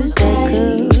clues that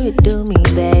could do me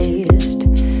best.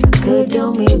 Could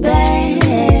do me best.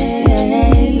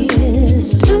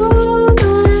 Too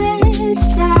much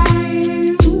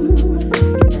time.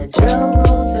 The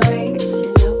troubles are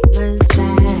racing up my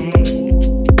spine.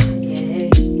 Yeah.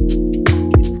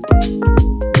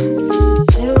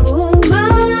 Too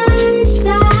much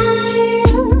time.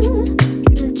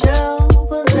 The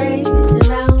troubles racing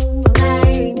around my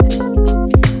mind.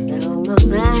 Around my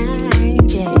mind,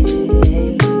 yeah.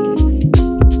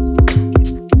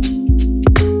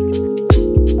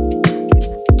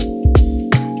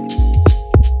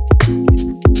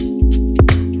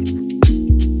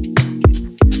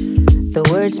 The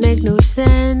words make no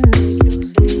sense.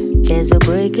 There's a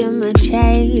break in my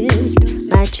chest.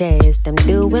 I'm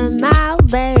doing my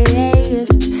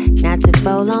best not to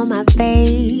fall on my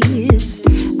face.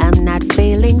 I'm not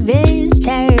feeling this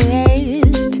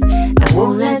taste. I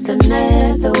won't let the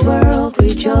netherworld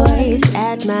rejoice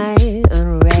at my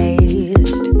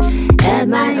unrest. At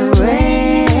my unrest,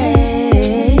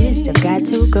 I've got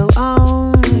to go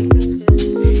on.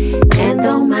 And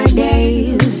though my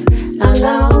days are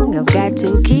long, I've got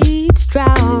to keep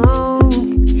strong.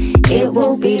 It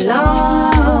won't be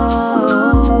long.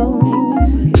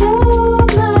 Too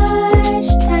much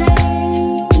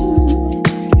time.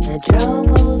 The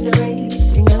troubles are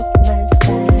racing up my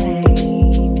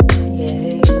spine.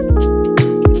 Yeah.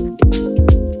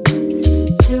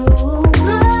 Too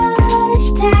much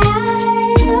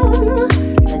time.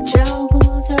 The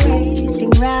troubles are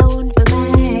racing round my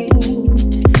mind.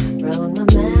 Round my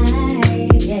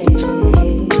mind, yeah.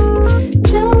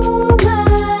 Too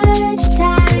much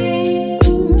time.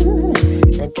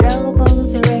 The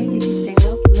troubles are racing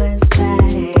up my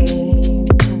spine,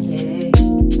 yeah.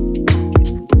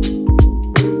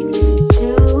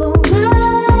 Too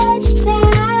much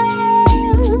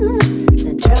time.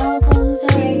 The troubles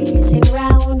are racing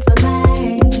round my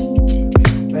mind.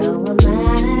 Round my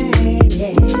mind,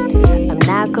 yeah. I'm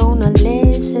not gonna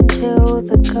listen to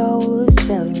the ghosts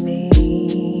of me.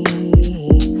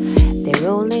 Their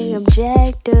only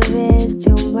objective is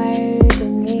to murder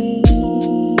me.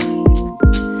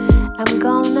 I'm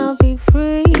gonna be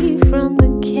free from the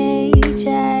cage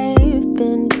I've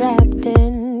been trapped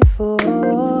in for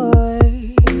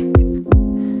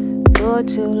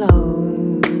too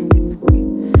long.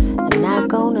 I'm not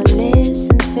gonna listen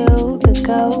to the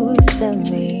ghosts of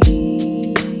me.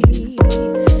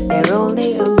 Their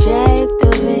only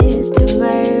objective is to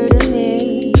murder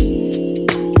me.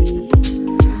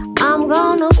 I'm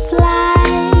gonna fly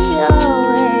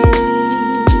away,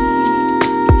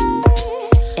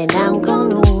 and I'm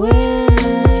gonna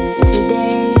win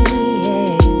today.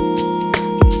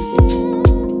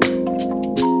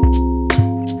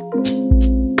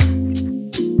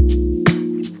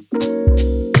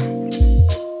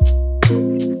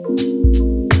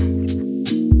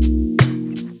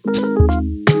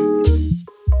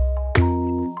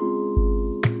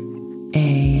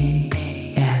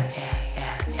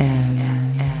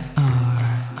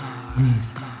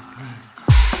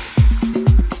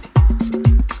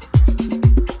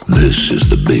 This is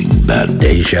the Big Bad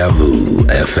Deja Vu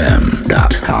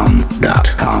FM.com.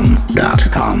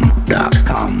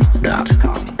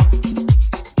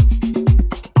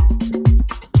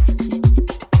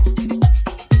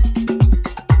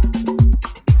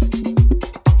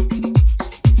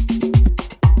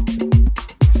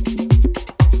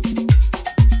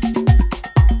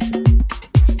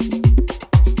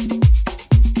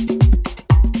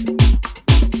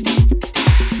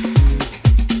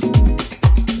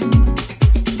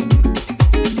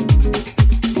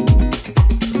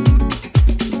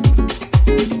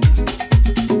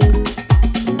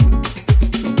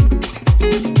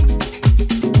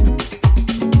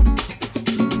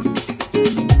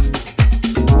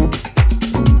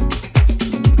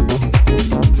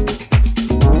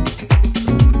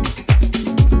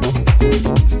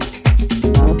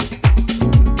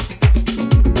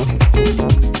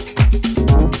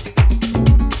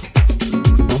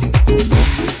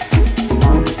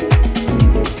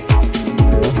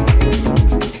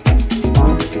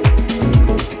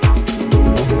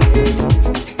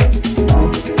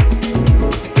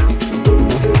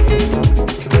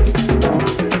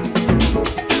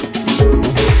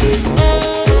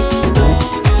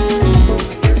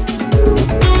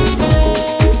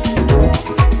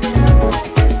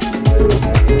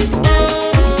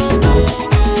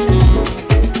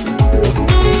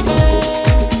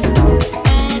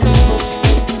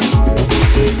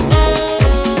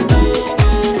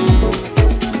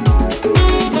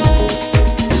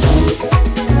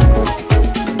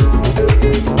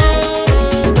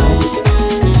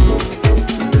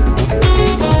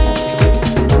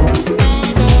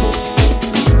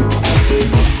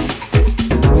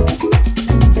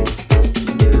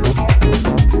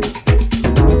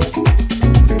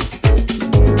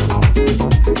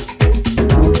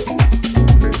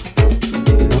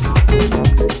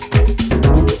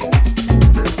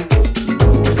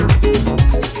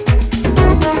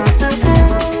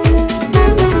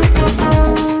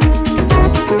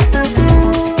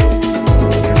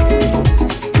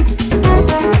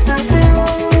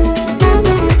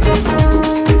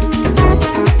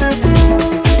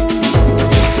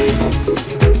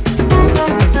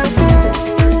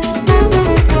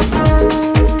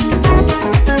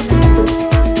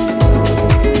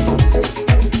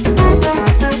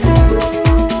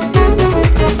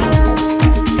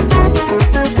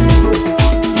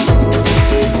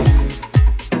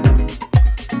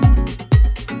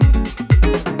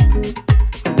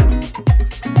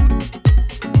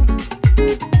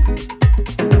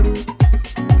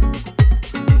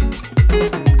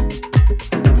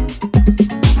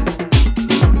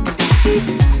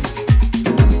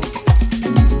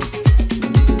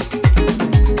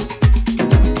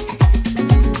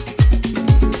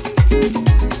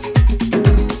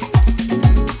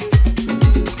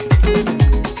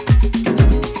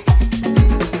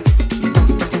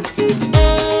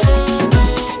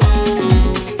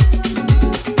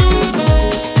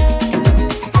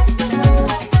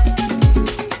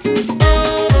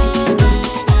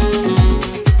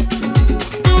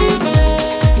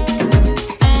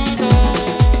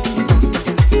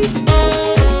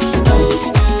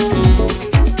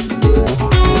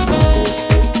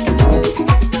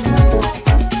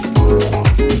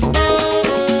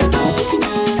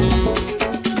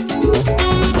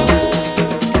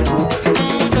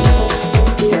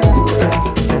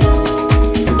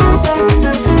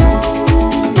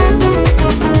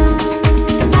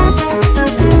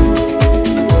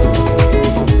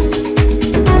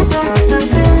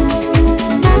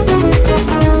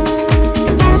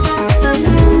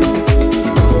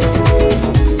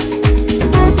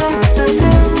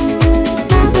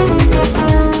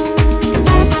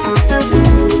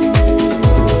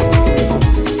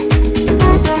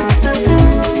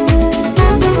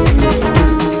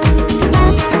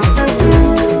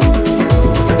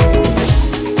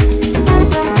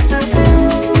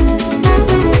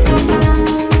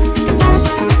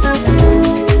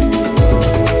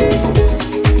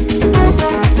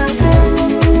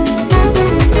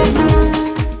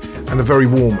 very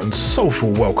warm and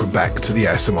soulful welcome back to the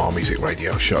ASMR Music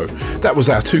Radio Show. That was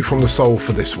our Two from the Soul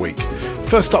for this week.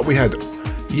 First up we had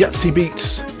Yahtzee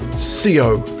Beats,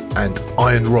 CO and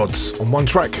Iron Rods on one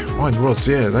track. Iron Rods,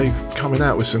 yeah, they're coming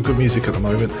out with some good music at the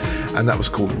moment, and that was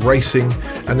called Racing.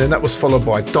 And then that was followed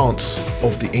by Dance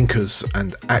of the Incas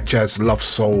and Atjazz Love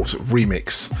Souls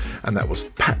remix, and that was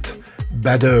Pat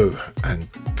Badeau, and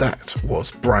that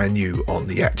was brand new on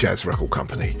the Atjazz record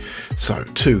company. So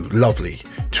two lovely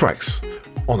tracks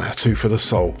on our Two for the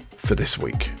Soul for this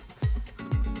week.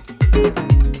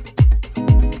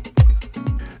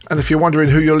 And if you're wondering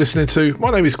who you're listening to,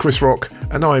 my name is Chris Rock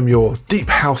and I am your deep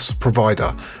house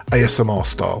provider, ASMR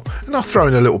style. And I'll throw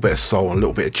in a little bit of soul and a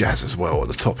little bit of jazz as well at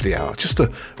the top of the hour, just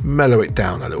to mellow it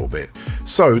down a little bit.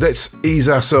 So let's ease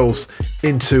ourselves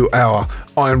into our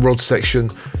Iron Rod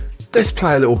section. Let's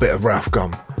play a little bit of Ralph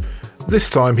Gum. This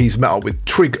time he's met up with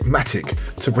Trigmatic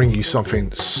to bring you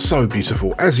something so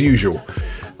beautiful as usual.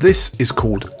 This is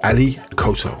called Ali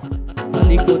Koto.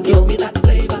 Ali Koto, give me that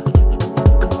flavor.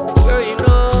 Girl, you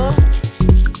know,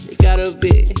 you gotta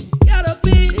be,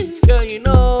 girl, you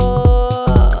know,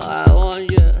 I want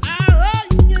you.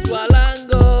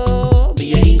 Walango,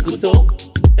 be a inkuto.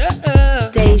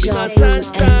 Deja Vu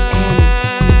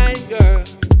FM. Girl,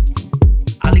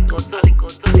 Ali Koto,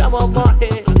 come on, boy.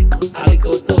 Ali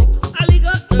Koto,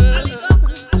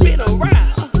 spin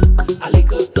around. Ali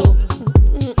Koto,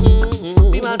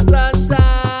 be my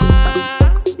sunshine.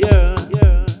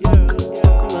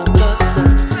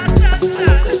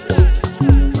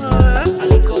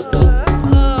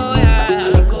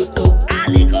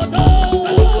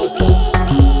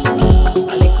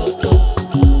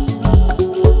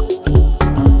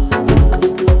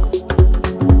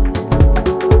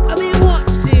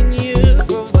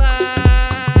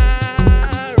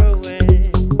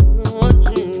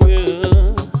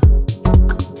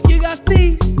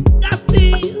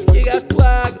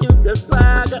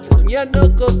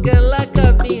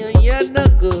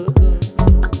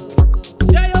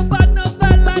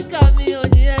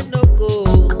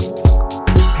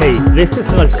 This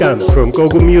is Ralph Gum from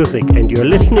Gogo Music, and you're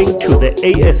listening to the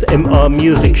ASMR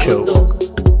Music Show.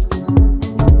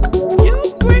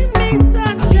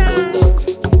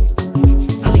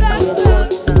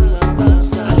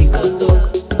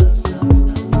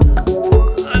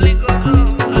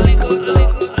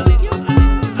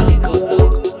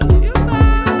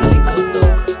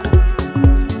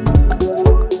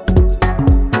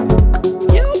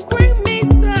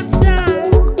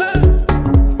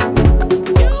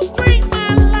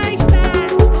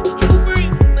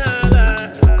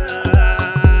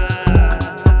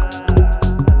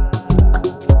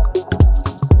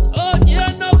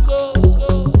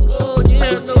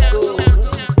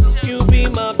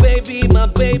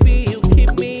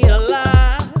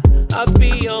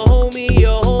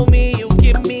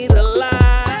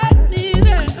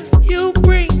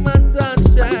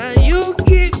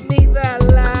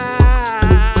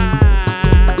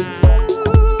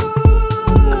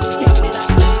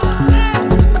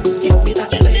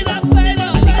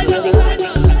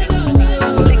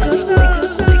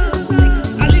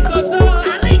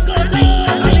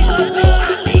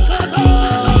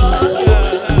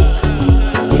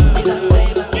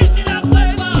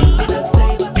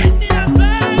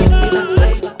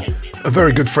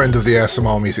 Very good friend of the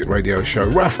ASMR Music Radio Show,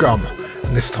 Ralph Gum,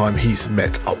 and this time he's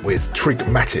met up with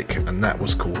Trigmatic, and that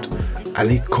was called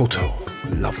Ali Koto.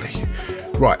 Lovely.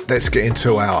 Right, let's get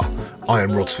into our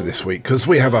Iron Rods for this week, because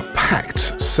we have a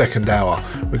packed second hour.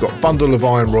 We've got a bundle of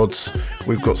Iron Rods,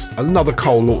 we've got another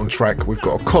Cole Lawton track, we've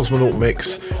got a Cosmonaut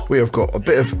mix, we have got a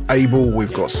bit of Abel,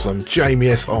 we've got some Jamie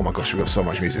S. Oh my gosh, we've got so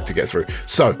much music to get through.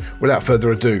 So, without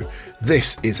further ado,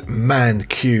 this is Man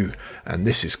Q, and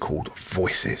this is called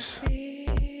Voices.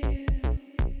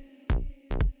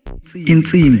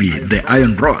 Insimbi, the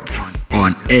Iron Rods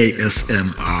on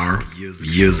ASMR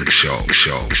Music Show.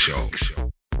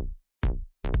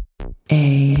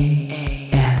 ASMR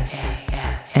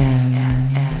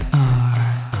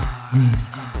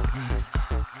Music.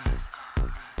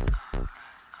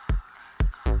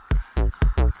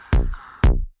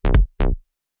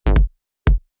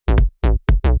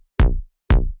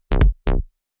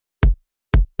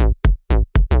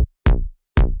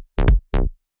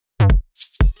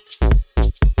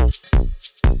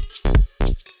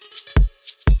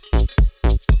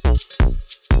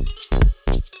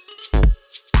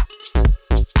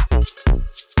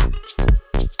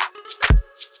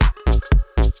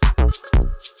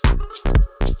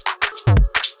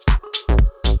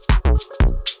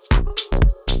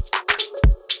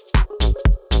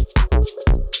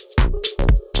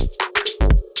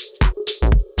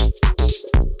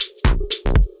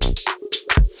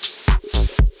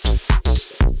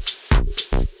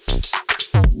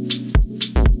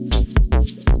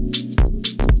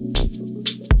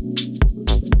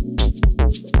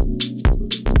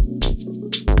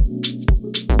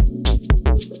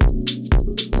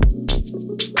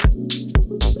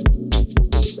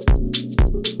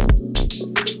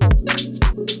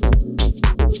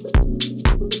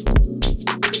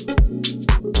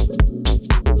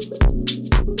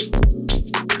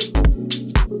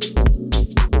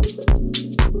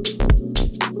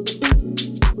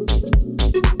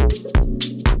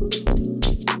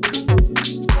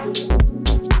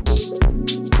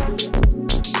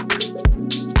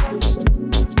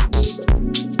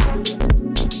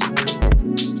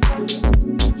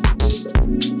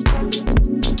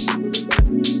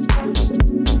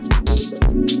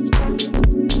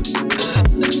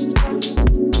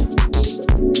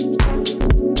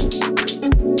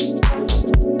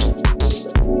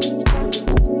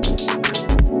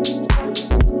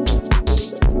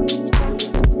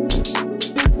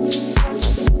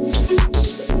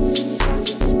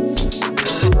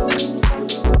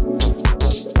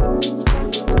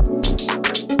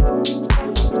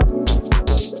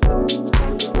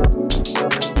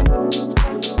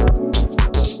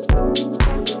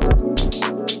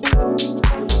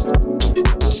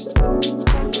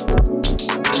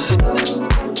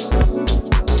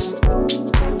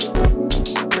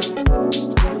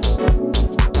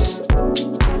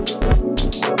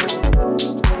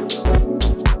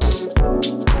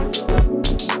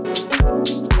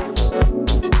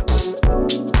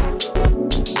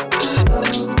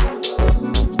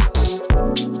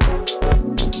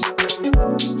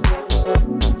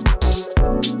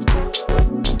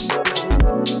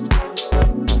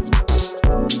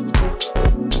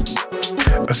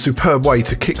 Superb way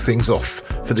to kick things off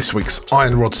for this week's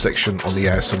Iron Rod section on the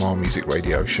ASMR Music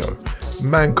Radio Show.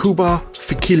 Mankuba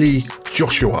Fikili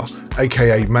Joshua,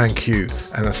 aka Man-Q,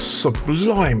 and a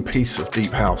sublime piece of deep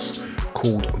house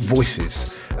called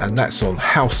Voices, and that's on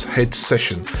Househead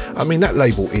Session. I mean, that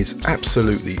label is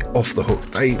absolutely off the hook.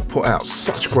 They put out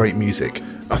such great music.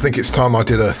 I think it's time I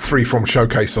did a 3 From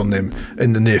showcase on them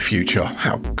in the near future.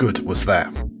 How good was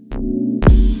that?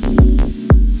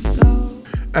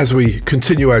 As we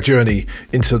continue our journey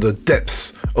into the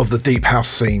depths of the deep house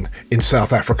scene in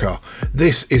South Africa,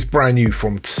 this is brand new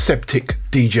from Septic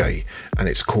DJ, and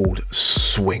it's called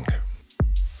Swing.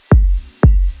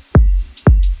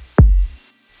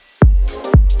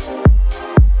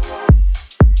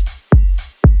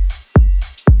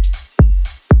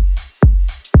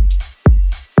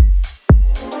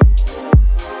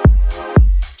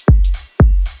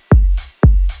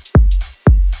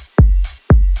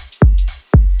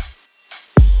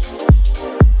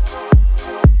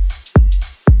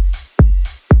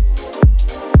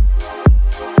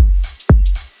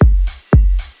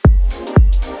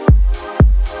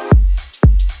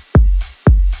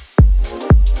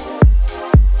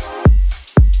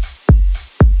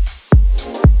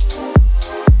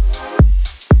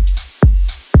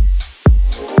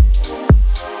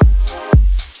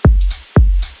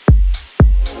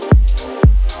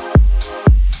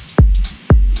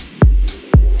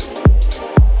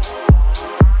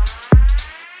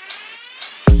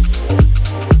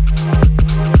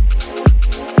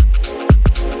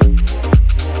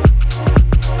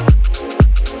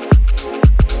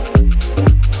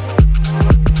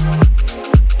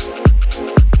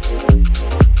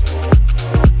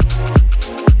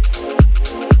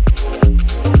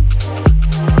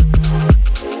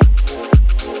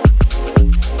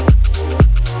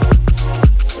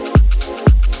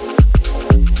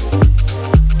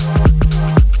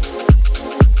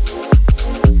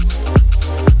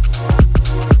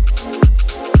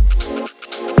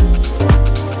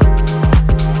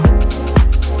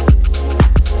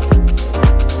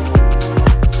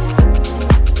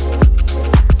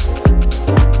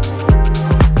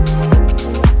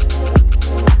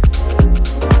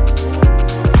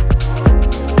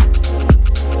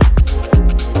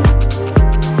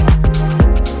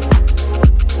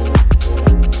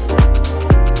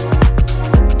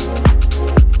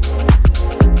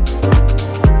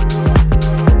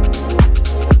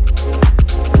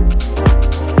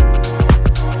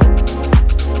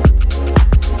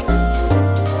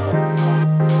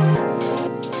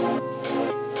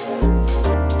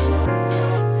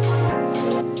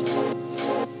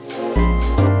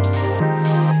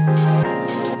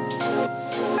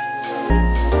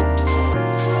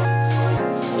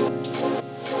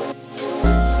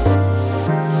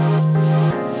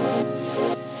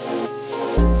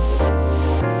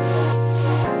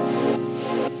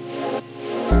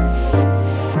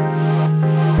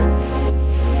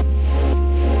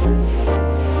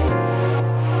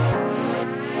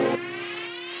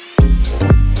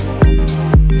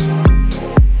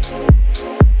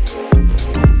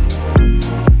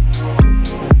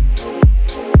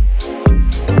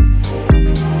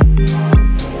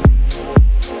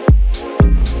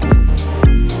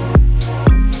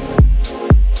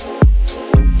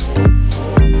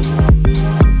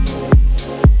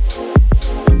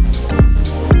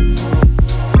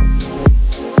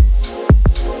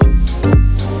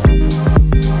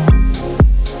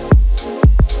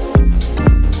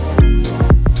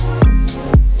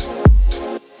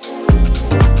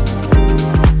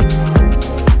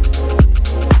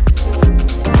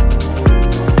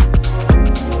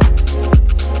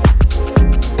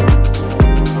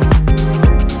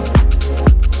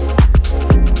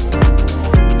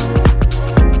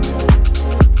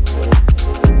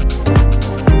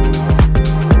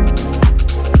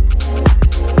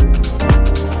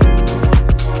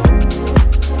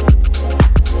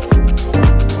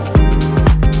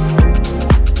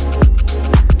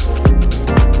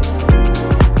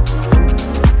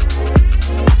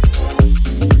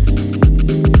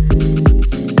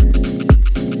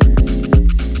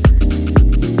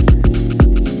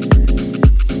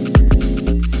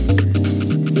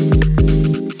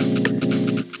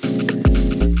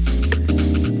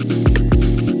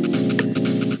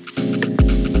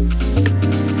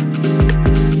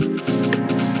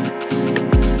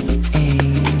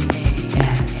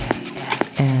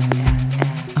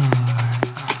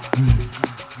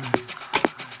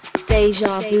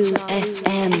 Deja Vu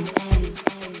FM.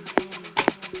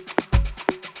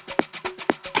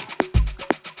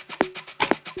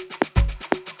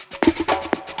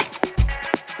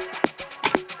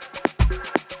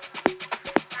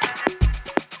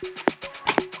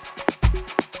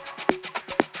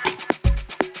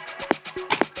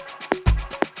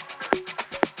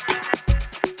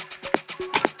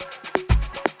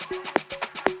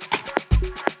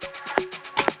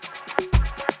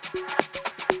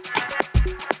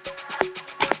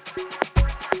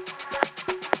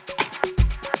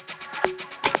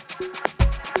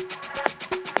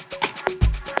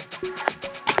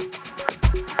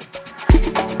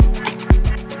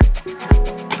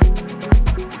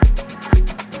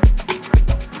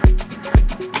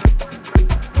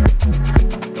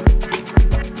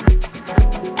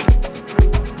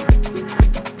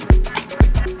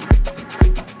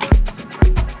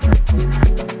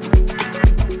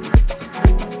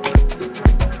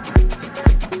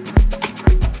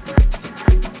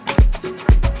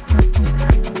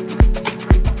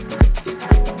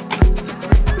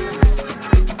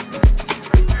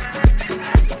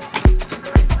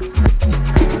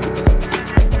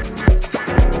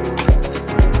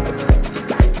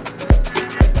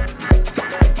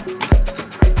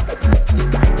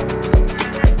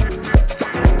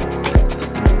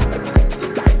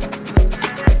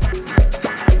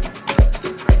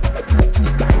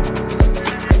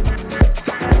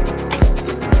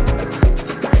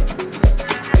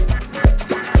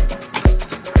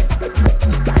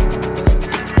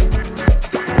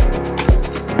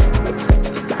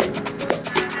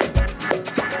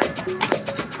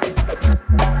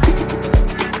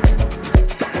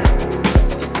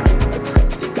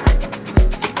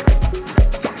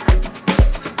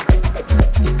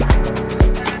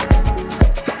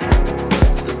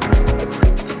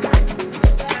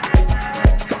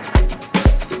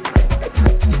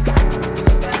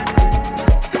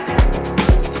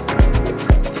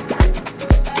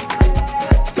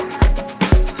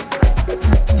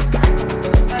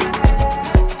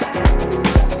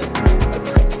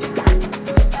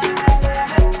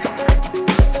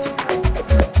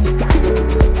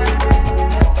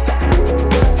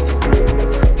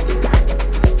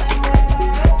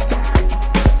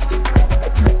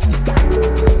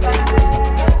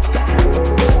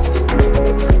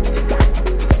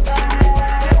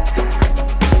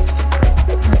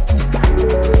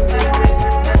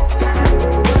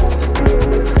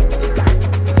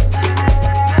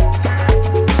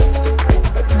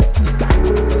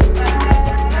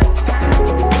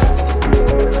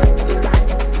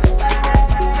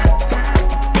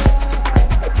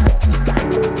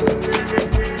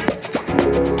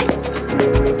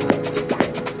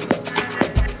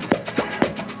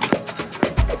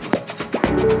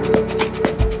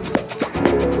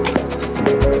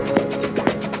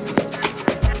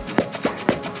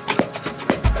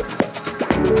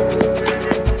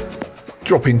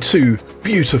 Dropping two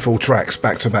beautiful tracks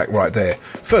back to back right there.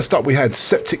 First up we had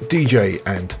Septic DJ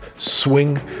and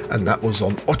Swing, and that was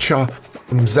on Ocha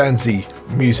Mzansi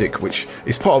Music, which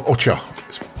is part of Ocha.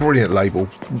 It's a brilliant label,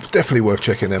 definitely worth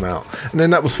checking them out. And then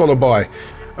that was followed by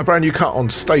a brand new cut on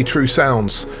Stay True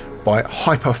Sounds by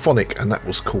Hyperphonic, and that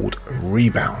was called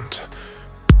Rebound.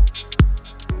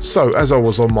 So, as I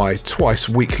was on my twice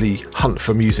weekly hunt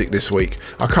for music this week,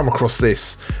 I come across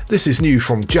this. This is new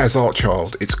from Jazz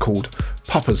Artchild. It's called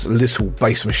Papa's Little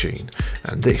Bass Machine,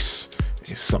 and this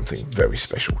is something very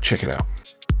special. Check it out.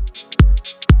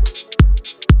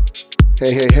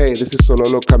 Hey, this is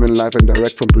Sololo coming live and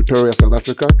direct from Pretoria, South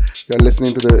Africa. You're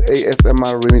listening to the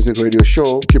ASMR Music Radio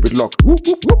Show. Keep it locked. Whoop,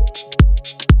 whoop, whoop.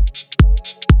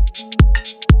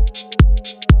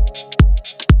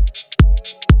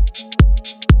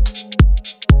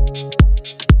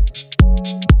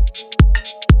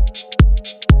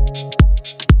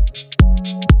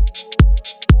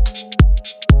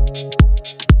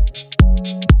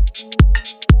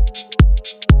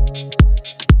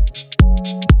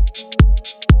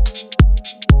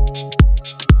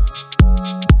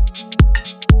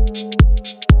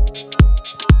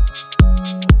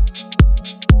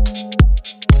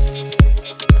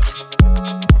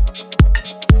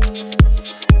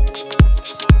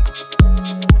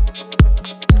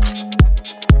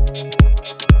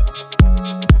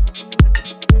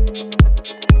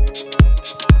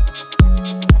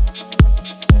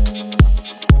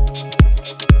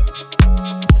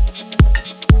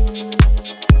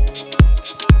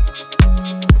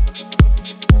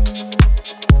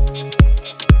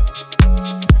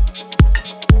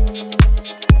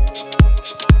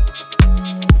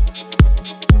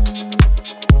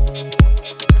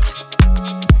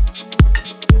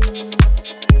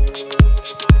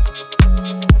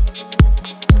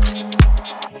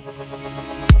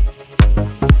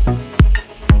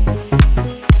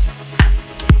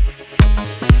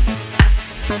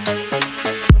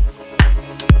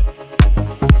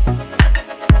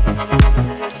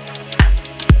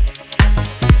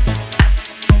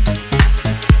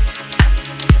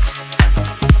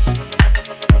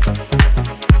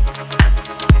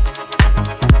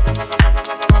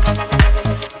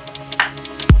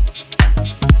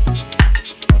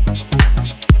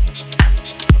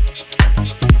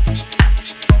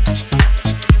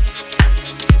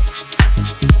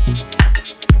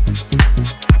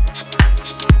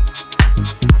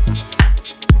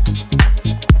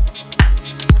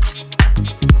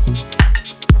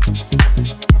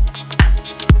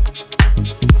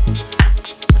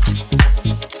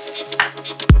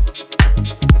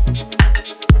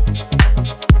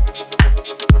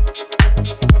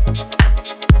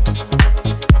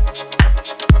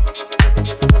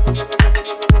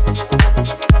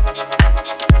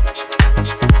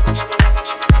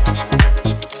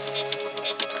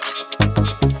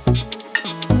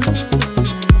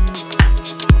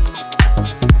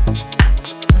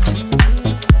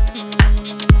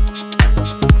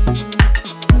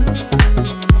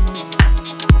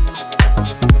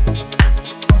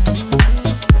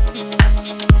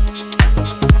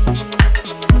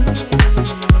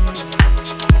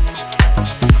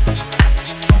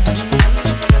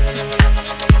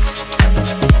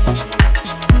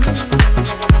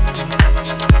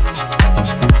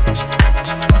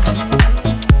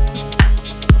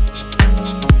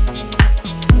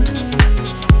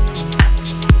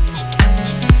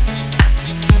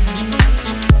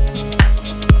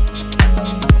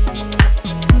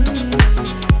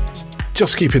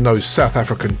 just keeping those South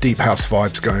African deep house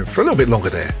vibes going for a little bit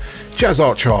longer there. Jazz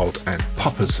Art Child and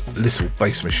Papa's Little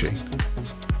Bass Machine.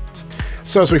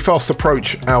 So as we fast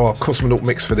approach our Cosmonaut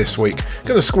mix for this week,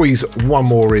 going to squeeze one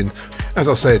more in. As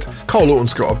I said, Cole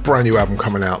Lawton's got a brand new album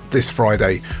coming out this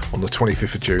Friday on the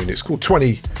 25th of June. It's called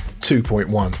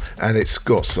 22.1 and it's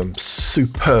got some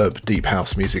superb deep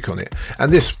house music on it. And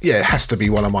this, yeah, has to be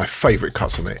one of my favourite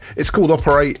cuts on it. It's called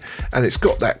Operate and it's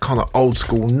got that kind of old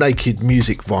school naked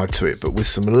music vibe to it, but with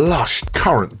some lush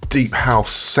current deep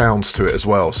house sounds to it as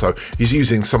well. So he's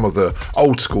using some of the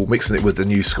old school, mixing it with the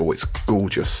new school. It's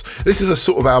gorgeous. This is a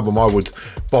sort of album I would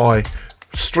buy,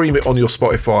 stream it on your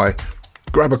Spotify,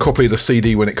 grab a copy of the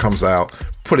CD when it comes out,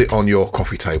 put it on your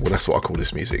coffee table. That's what I call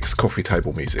this music. It's coffee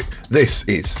table music. This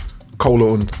is Cole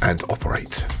Lawton and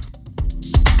Operate.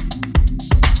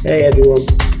 Hey everyone,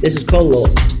 this is Cole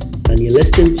Lawton and you're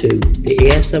listening to the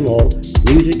ASMR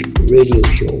Music Radio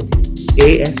Show.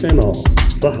 ASMR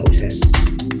for Househead.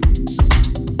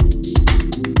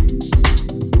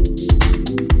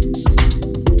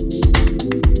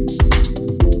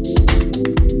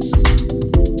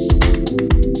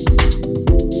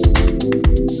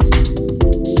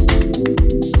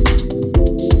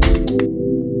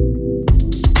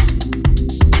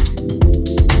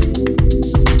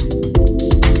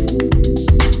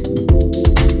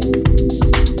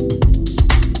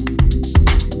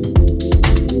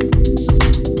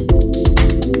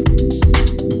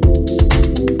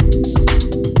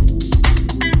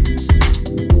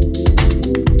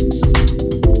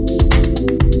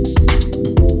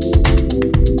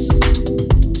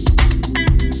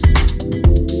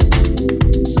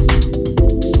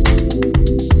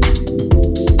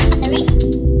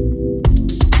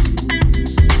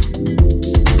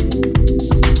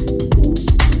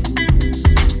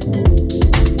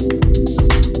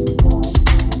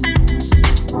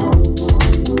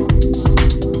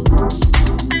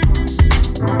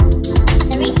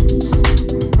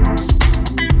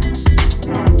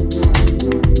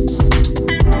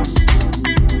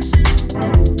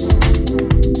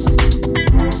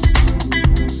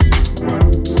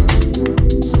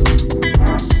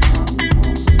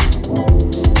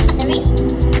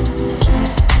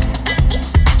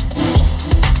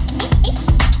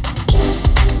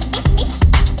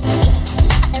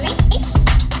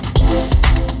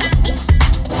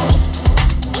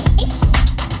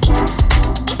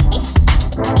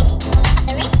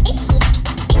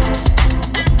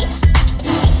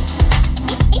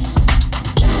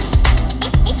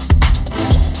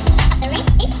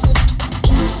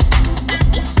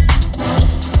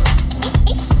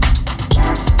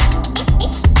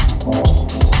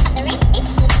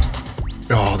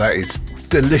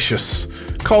 Delicious.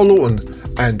 Cole Lawton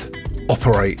and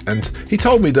Operate, and he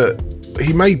told me that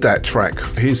he made that track.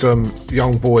 His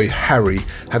young boy Harry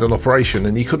had an operation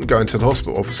and he couldn't go into the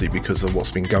hospital, obviously because of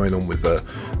what's been going on with the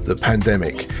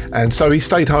pandemic, and so he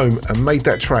stayed home and made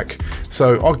that track.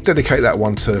 So I'll dedicate that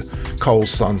one to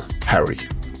Cole's son Harry.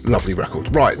 Lovely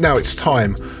record. Right, now it's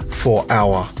time for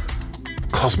our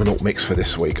Cosmonaut mix for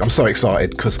this week. I'm so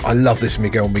excited because I love this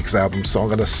Miguel Miggs album, so I'm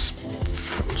going to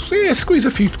squeeze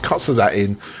a few cuts of that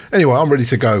in. Anyway, I'm ready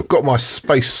to go. Got my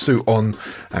space suit on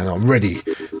and I'm ready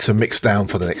to mix down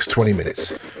for the next 20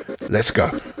 minutes. Let's go.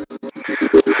 200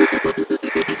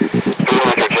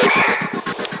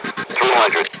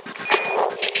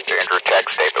 check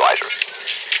stabilizer.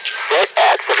 Set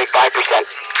at 75%.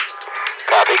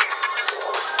 Copy.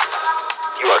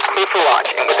 You are clear for launch,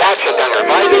 and with that, shut down your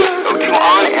visors, O2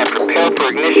 on, and prepare for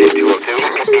ignition, 202.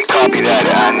 Copy that,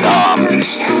 and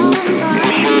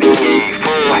initiating a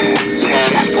full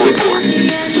 10-44.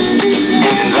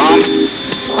 Engines on.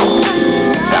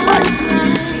 Stand by.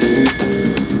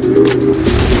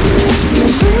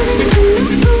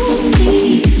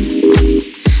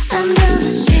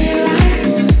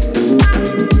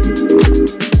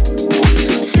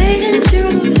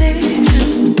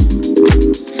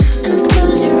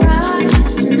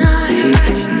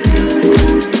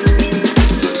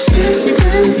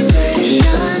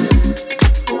 Sensation,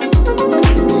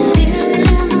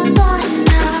 feeling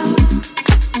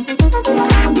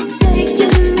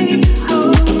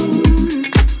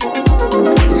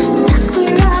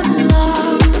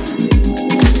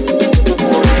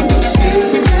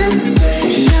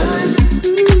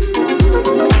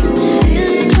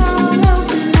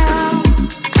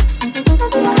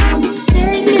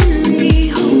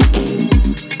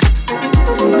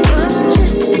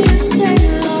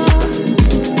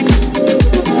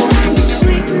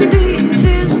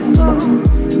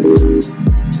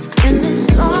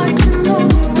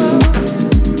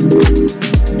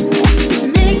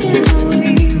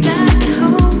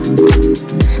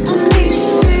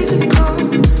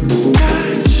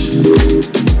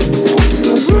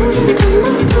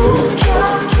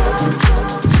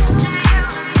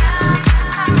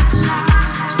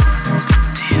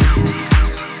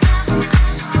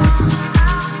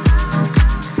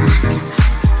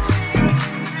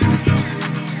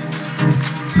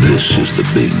This is the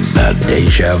Big Bad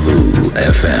Deja Vu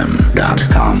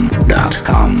FM.com.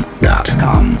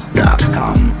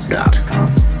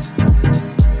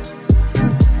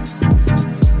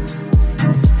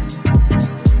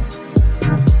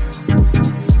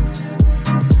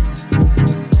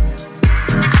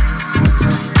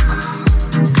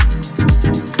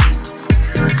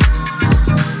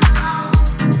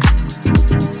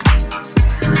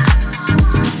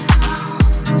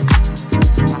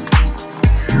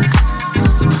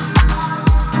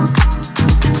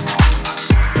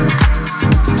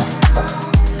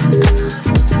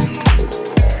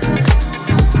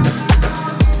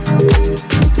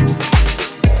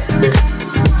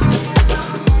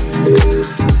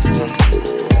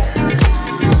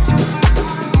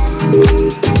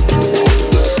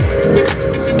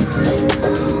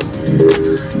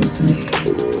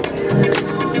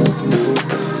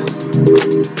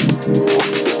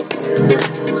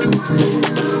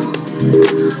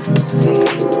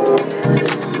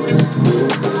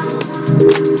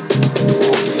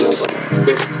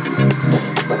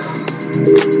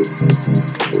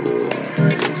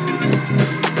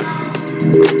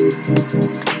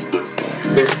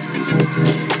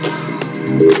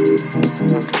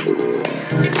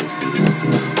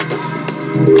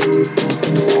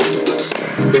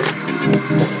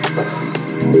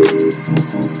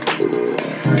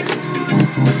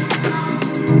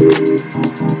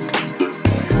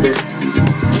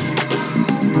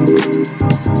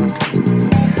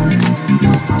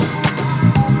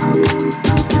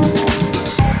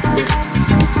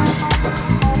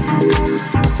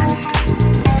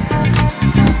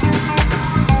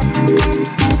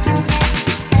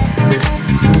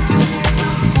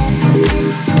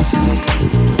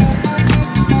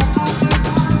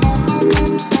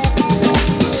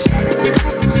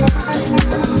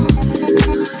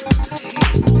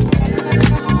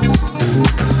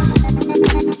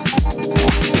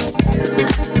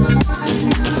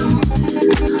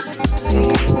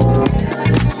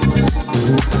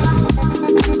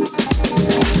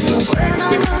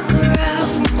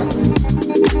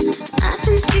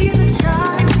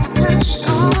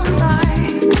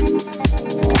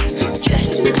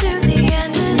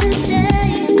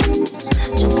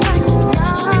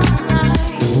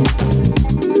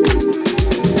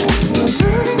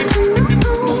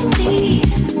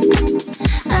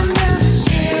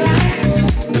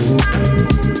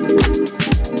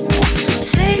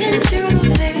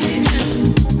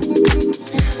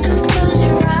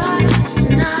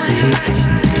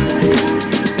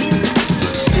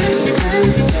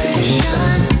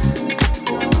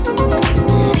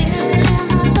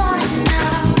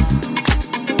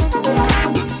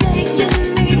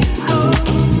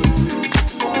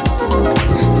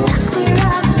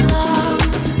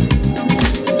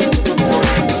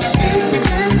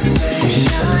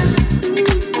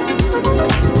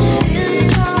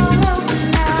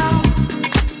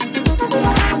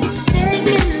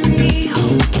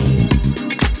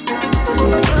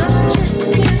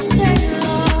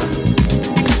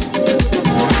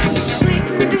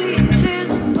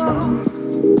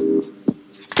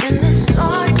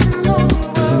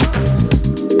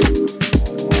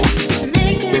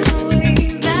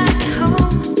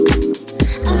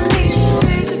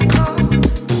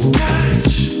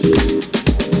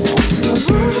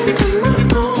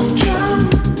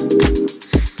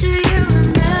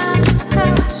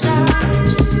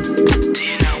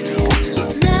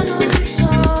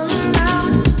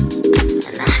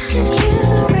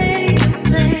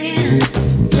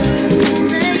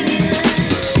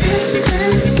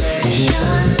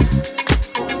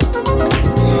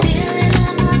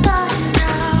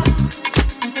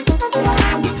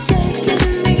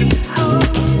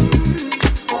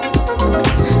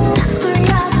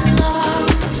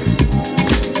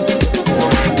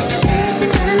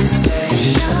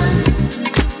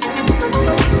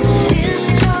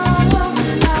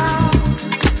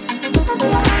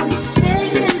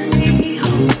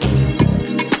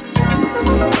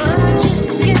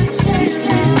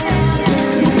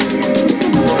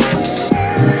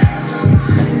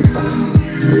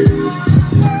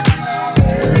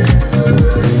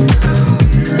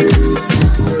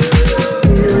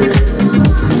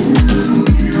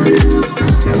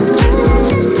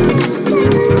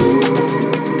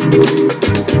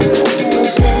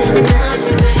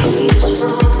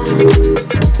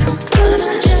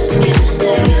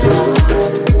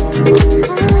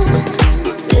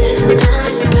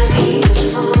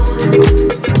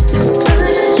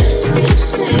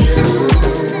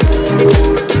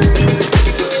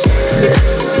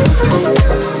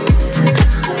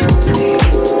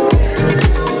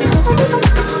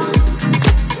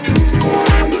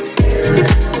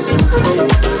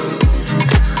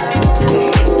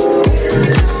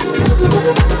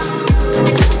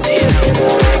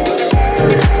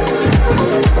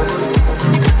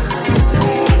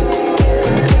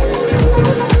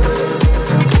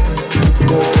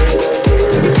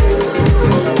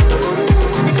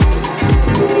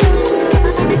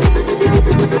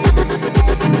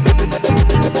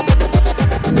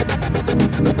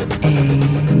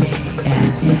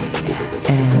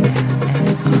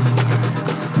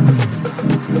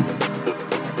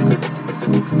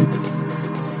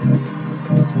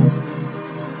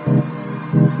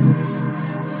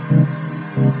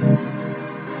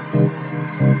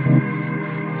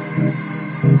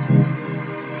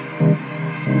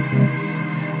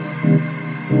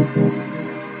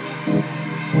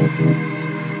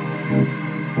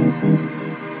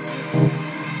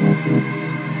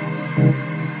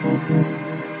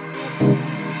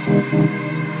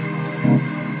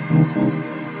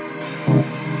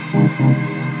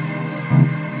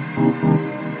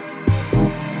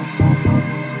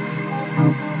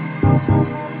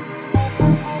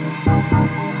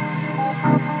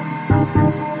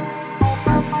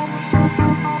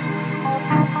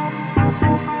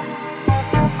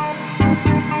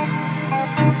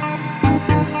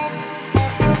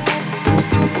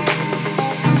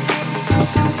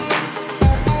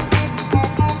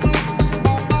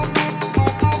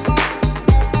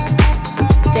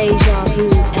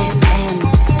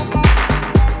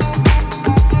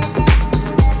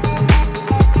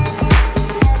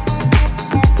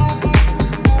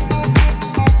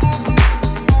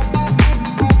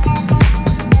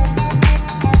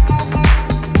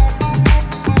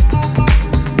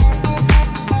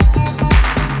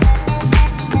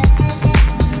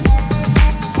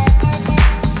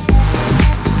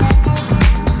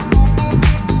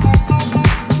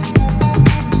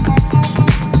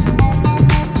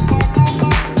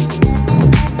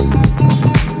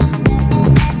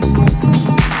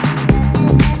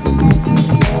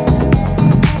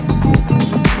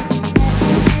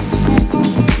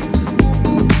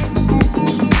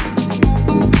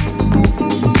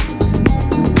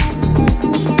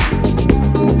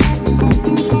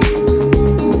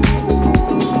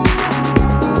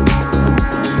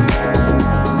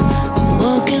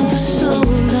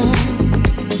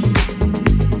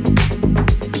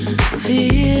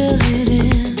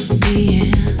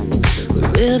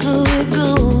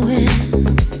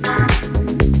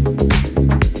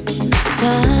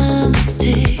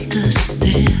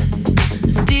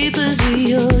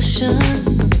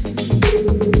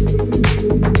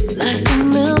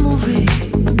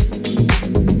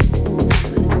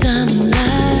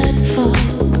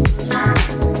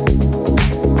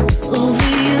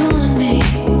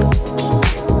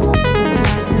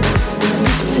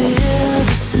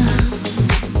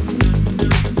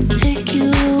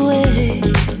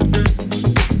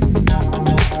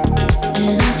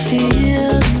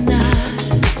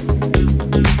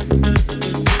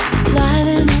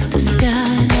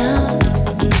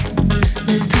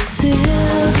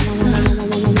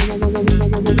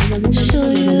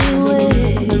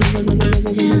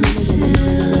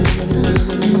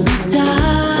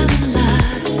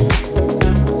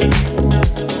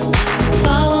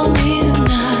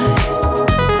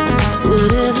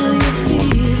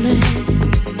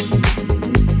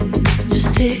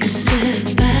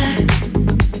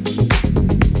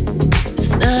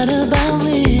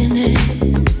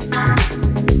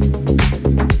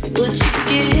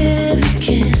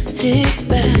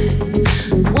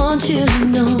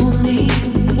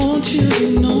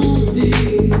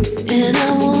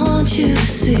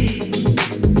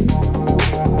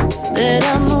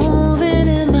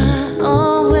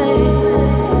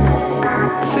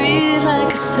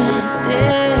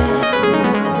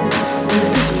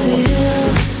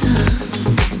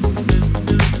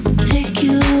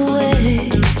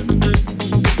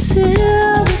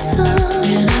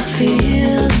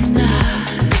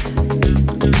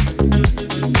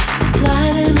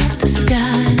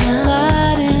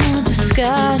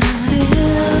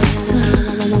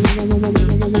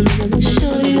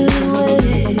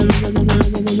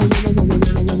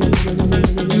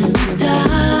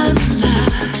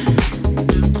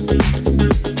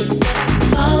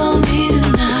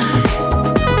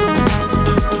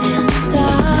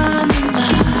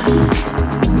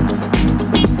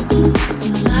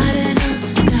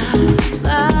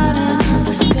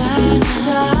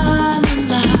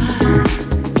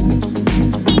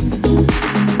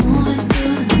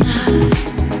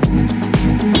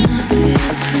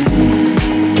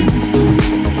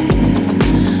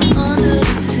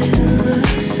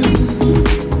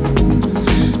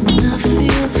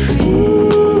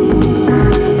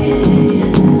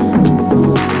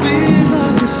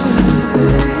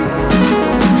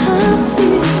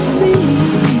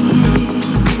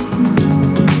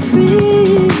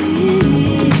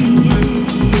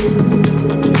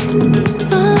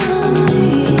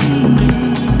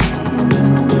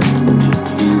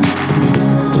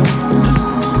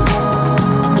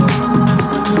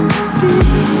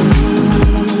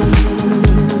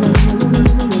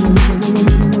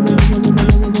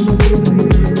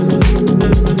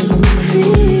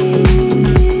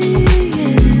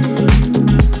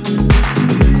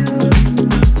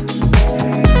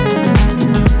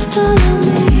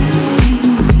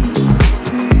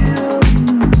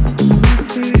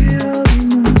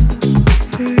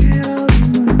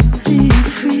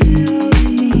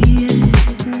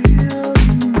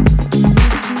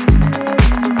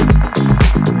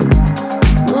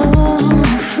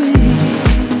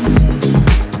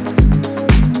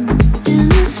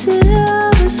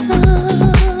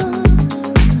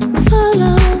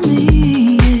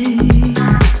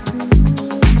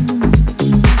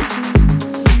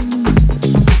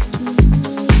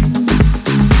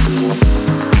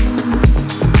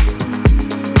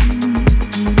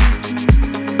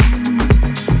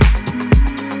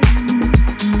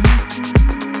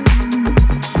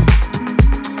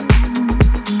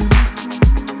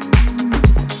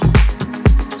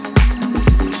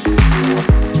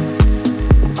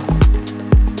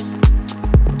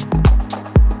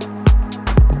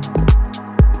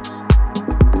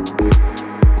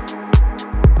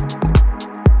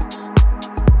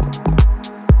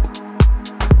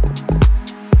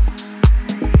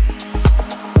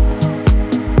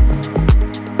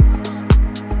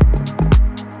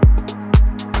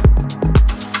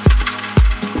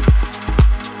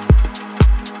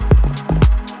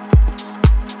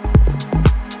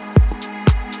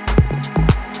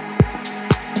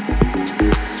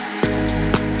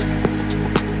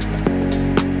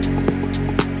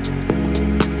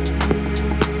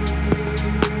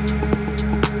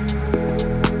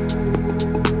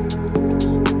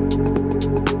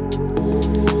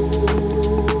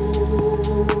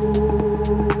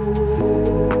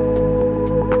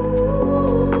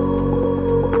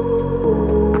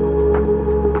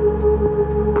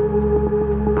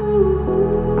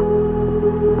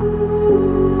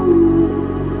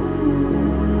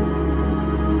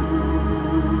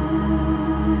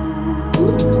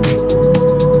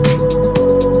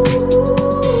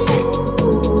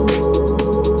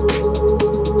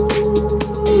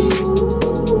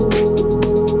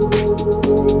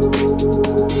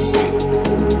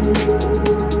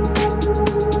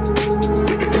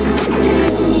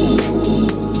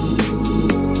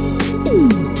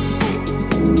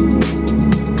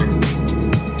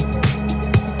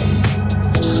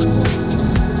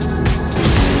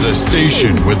 The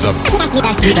station with the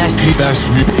best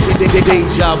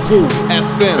Deja Vu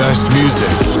FM. Best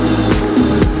music.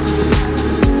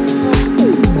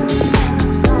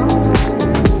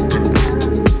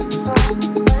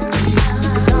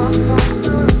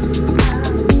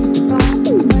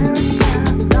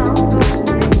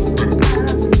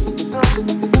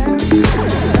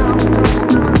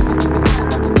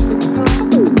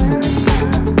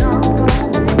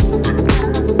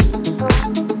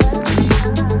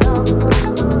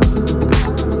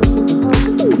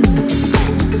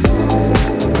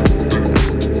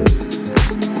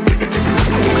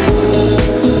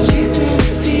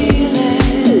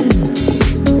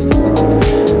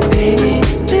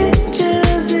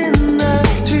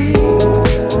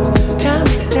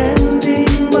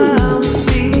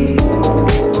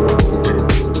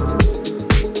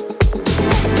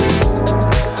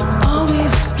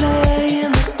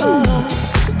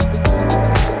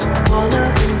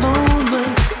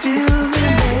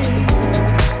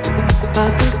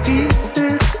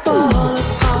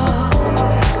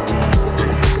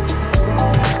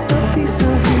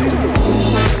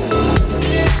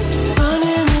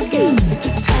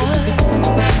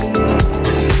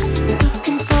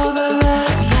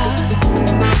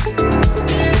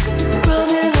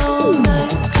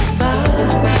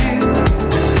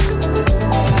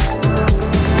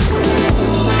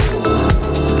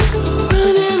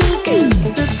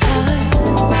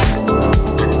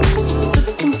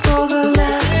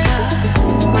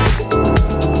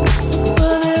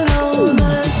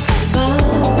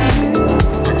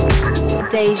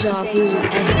 Deja Vu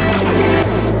FM.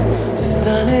 The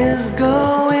sun is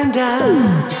going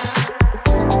down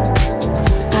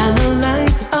and the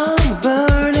lights are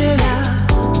burning out,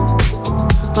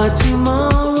 but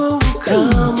tomorrow will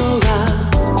come around.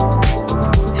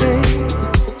 Hey,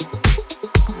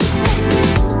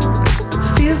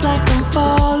 feels like I'm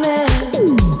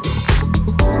falling.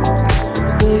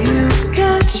 Will you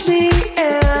catch me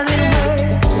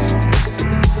anyway?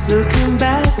 Looking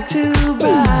back to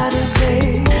brighter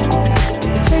days,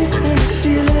 chasing the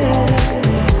feeling,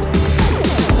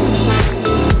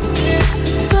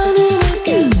 running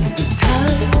against the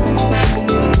time,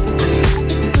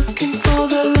 looking for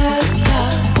the last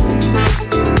line,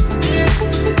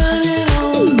 running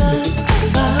all night to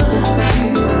find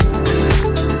you.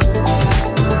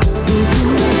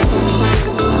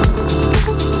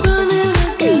 Running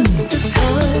against the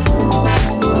time,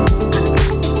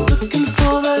 looking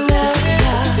for the last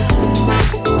line,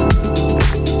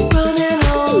 running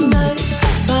all night to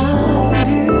find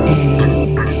you.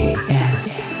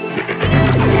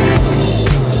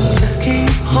 Just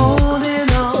keep holding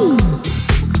on.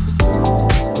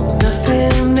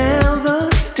 Nothing ever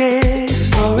stays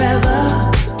forever.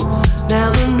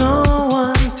 Never know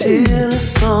until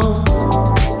it's gone.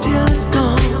 Till it's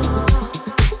gone.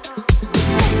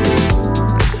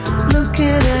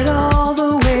 Looking at all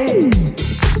the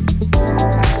ways,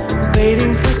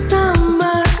 waiting for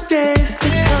summer days to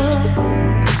come.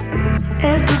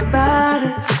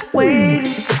 Everybody's waiting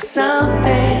for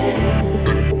something.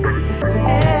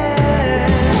 Yeah.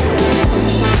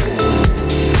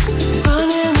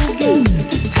 Running against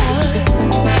the time,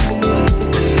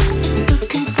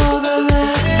 looking for the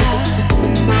last line,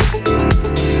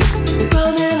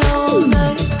 running all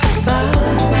night to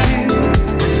find you.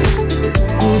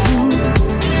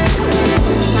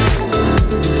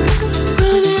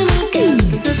 Running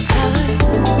against the time,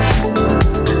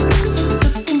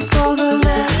 looking for the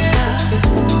last line,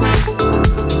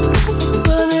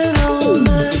 running all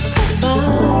night to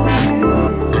find you.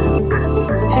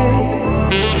 Hey.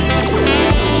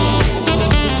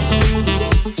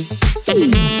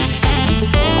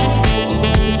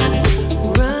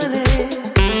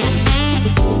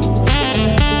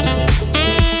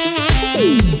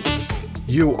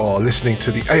 You are listening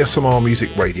to the ASMR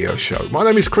Music Radio Show. My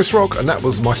name is Chris Rock, and that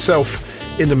was myself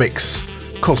in the mix,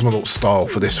 Cosmonaut style,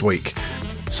 for this week.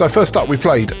 So first up, we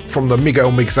played from the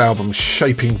Miguel Miggs album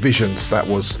Shaping Visions. That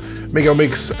was Miguel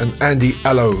Miggs and Andy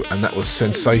Allo, and that was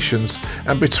Sensations.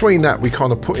 And between that, we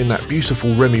kind of put in that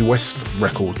beautiful Remy West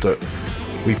record that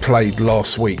we played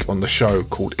last week on the show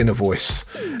called Inner Voice.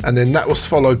 And then that was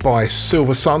followed by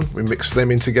Silver Sun. We mixed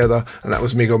them in together, and that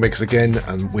was Miguel Miggs again,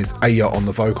 and with Aya on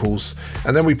the vocals.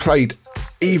 And then we played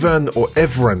Evan or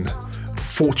Evren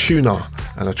Fortuna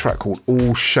and a track called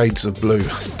All Shades of Blue.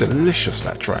 It's delicious,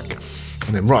 that track.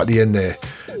 And then right at the end there,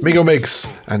 Miguel Miggs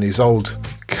and his old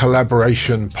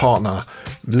collaboration partner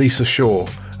Lisa Shaw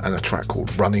and a track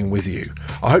called Running With You.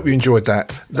 I hope you enjoyed that.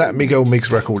 That Miguel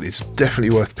Miggs record is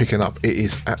definitely worth picking up. It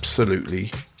is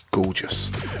absolutely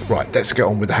gorgeous. Right, let's get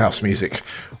on with the house music.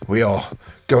 We are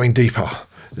going deeper.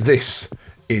 This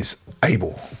is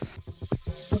Abel.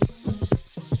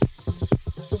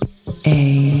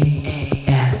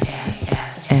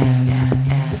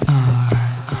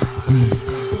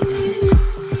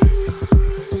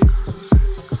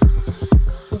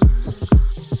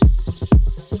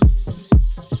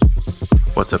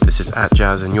 What's up, this is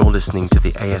Atjazz and you're listening to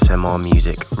the ASMR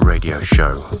Music Radio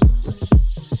Show.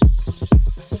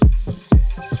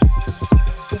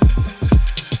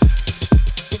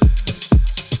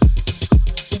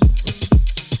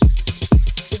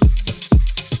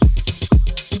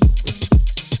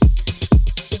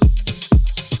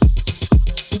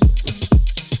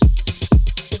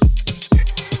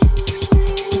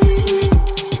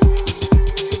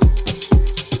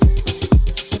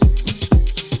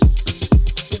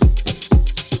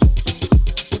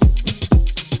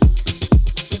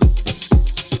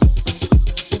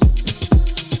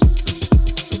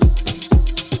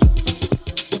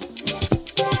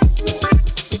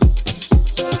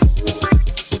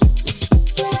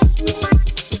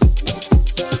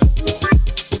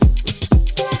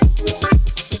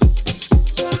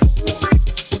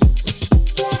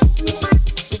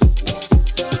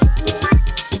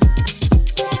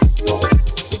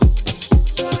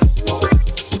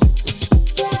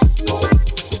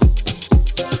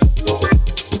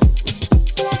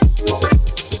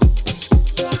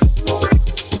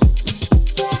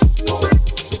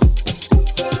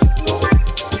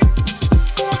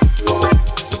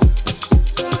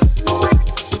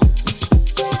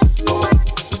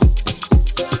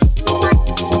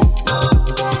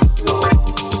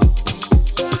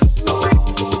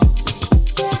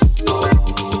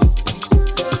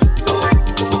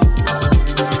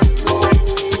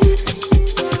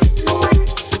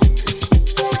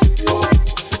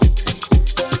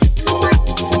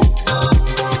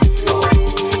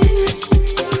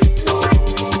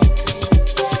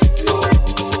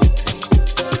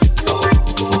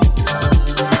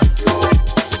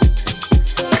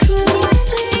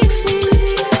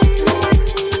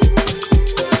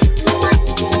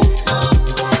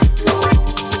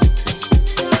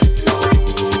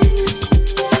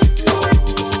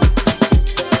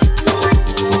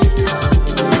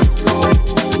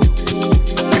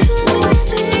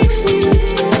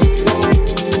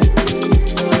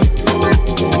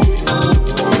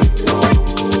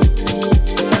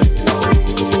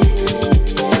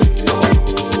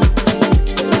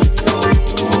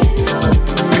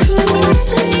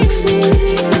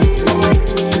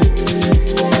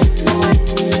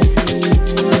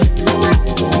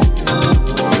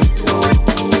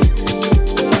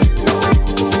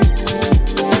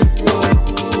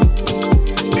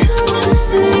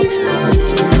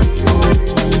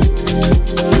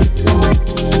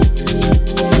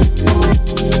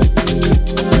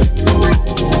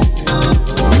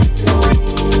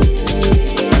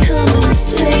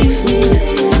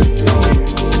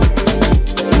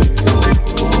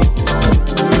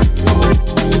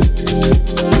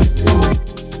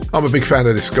 I'm a big fan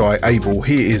of this guy, Abel.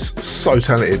 He is so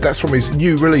talented. That's from his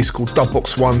new release called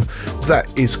Dubbox 1.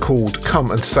 That is called Come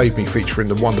and Save Me, featuring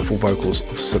the wonderful vocals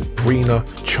of Sabrina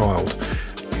Child.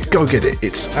 Go get it.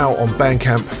 It's out on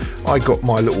Bandcamp. I got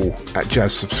my little Atjazz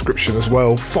subscription as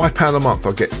well. £5 a month.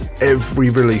 I get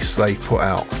every release they put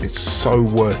out. It's so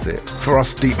worth it. For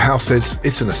us deep house heads,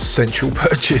 it's an essential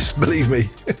purchase, believe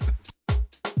me.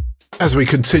 As we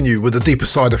continue with the deeper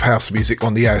side of house music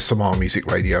on the ASMR Music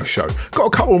Radio Show. Got a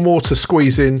couple more to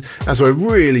squeeze in as we're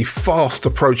really fast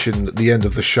approaching the end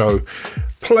of the show.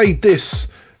 Played this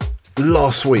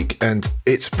last week and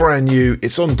it's brand new.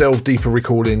 It's on Delve Deeper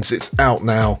Recordings. It's out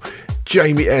now.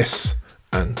 Jamie S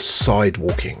and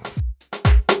Sidewalking.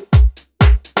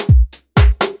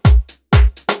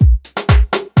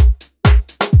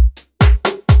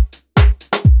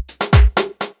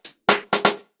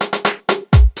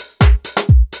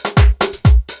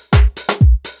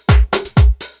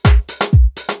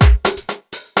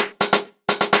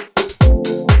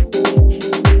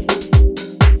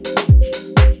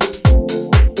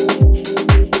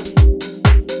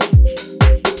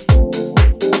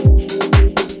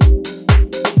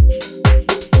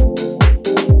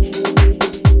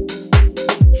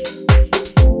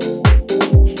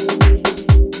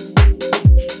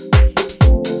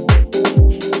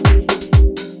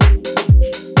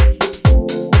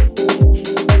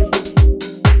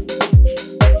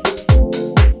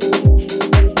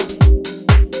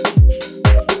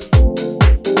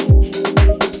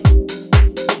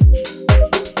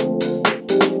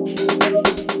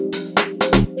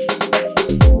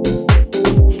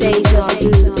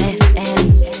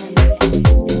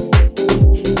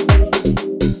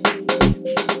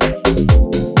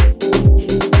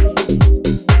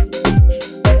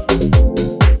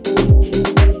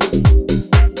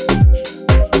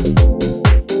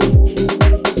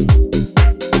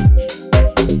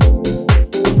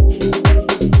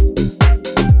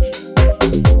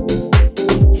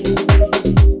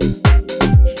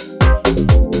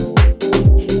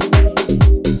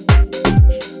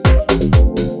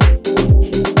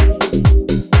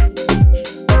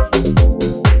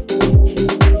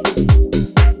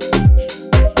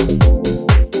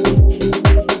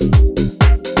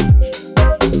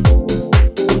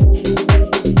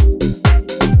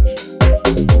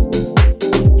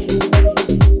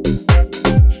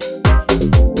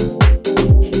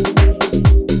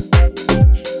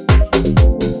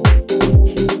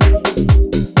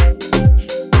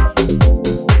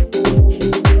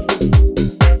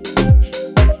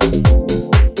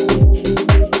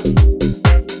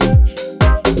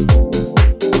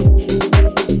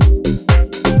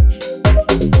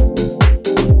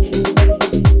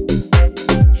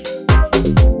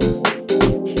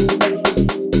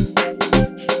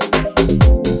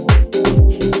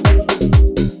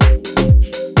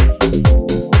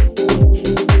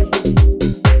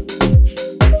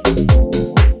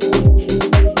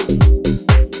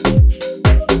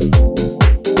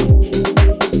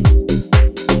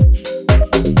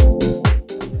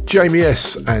 Jamie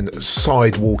S and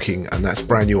Sidewalking, and that's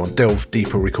brand new on Delve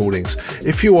Deeper Recordings.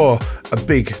 If you are a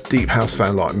big deep house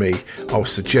fan like me, I would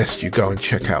suggest you go and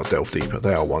check out Delve Deeper.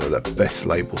 They are one of the best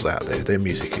labels out there. Their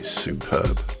music is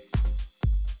superb.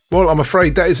 Well, I'm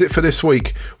afraid that is it for this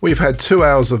week. We've had 2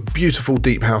 hours of beautiful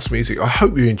deep house music. I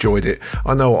hope you enjoyed it.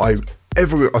 I know I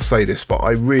say this, but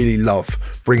I really love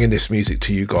bringing this music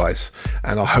to you guys,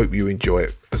 and I hope you enjoy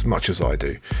it as much as I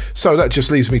do. So that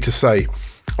just leaves me to say,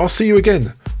 I'll see you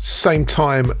again, same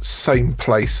time, same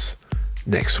place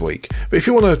next week. But if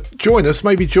you want to join us,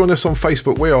 maybe join us on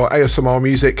Facebook. We are ASMR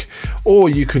Music, or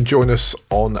you can join us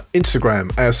on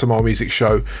Instagram, ASMR Music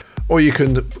Show, or you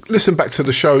can listen back to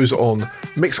the shows on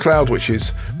Mixcloud, which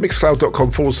is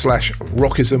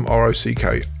mixcloud.com/rockism,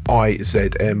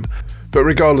 ROCKIZM. But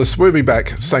regardless, we'll be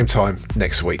back same time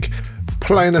next week.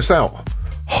 Playing us out,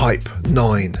 Hype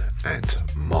 9 and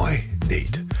My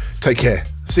Need. Take care.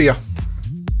 See ya.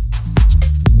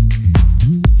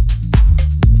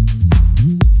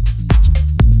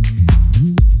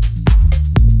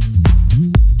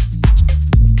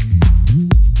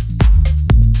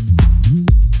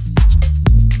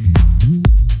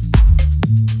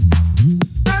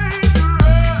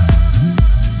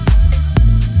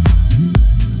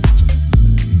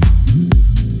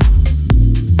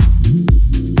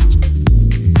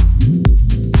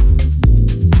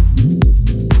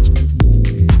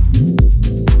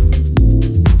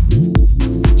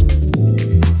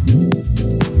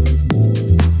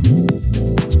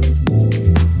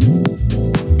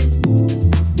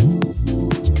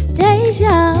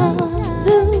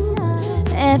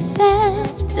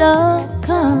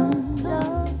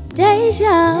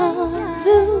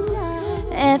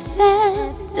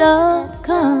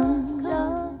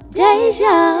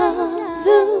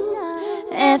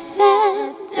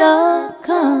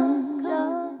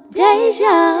 Deja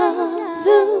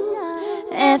vu.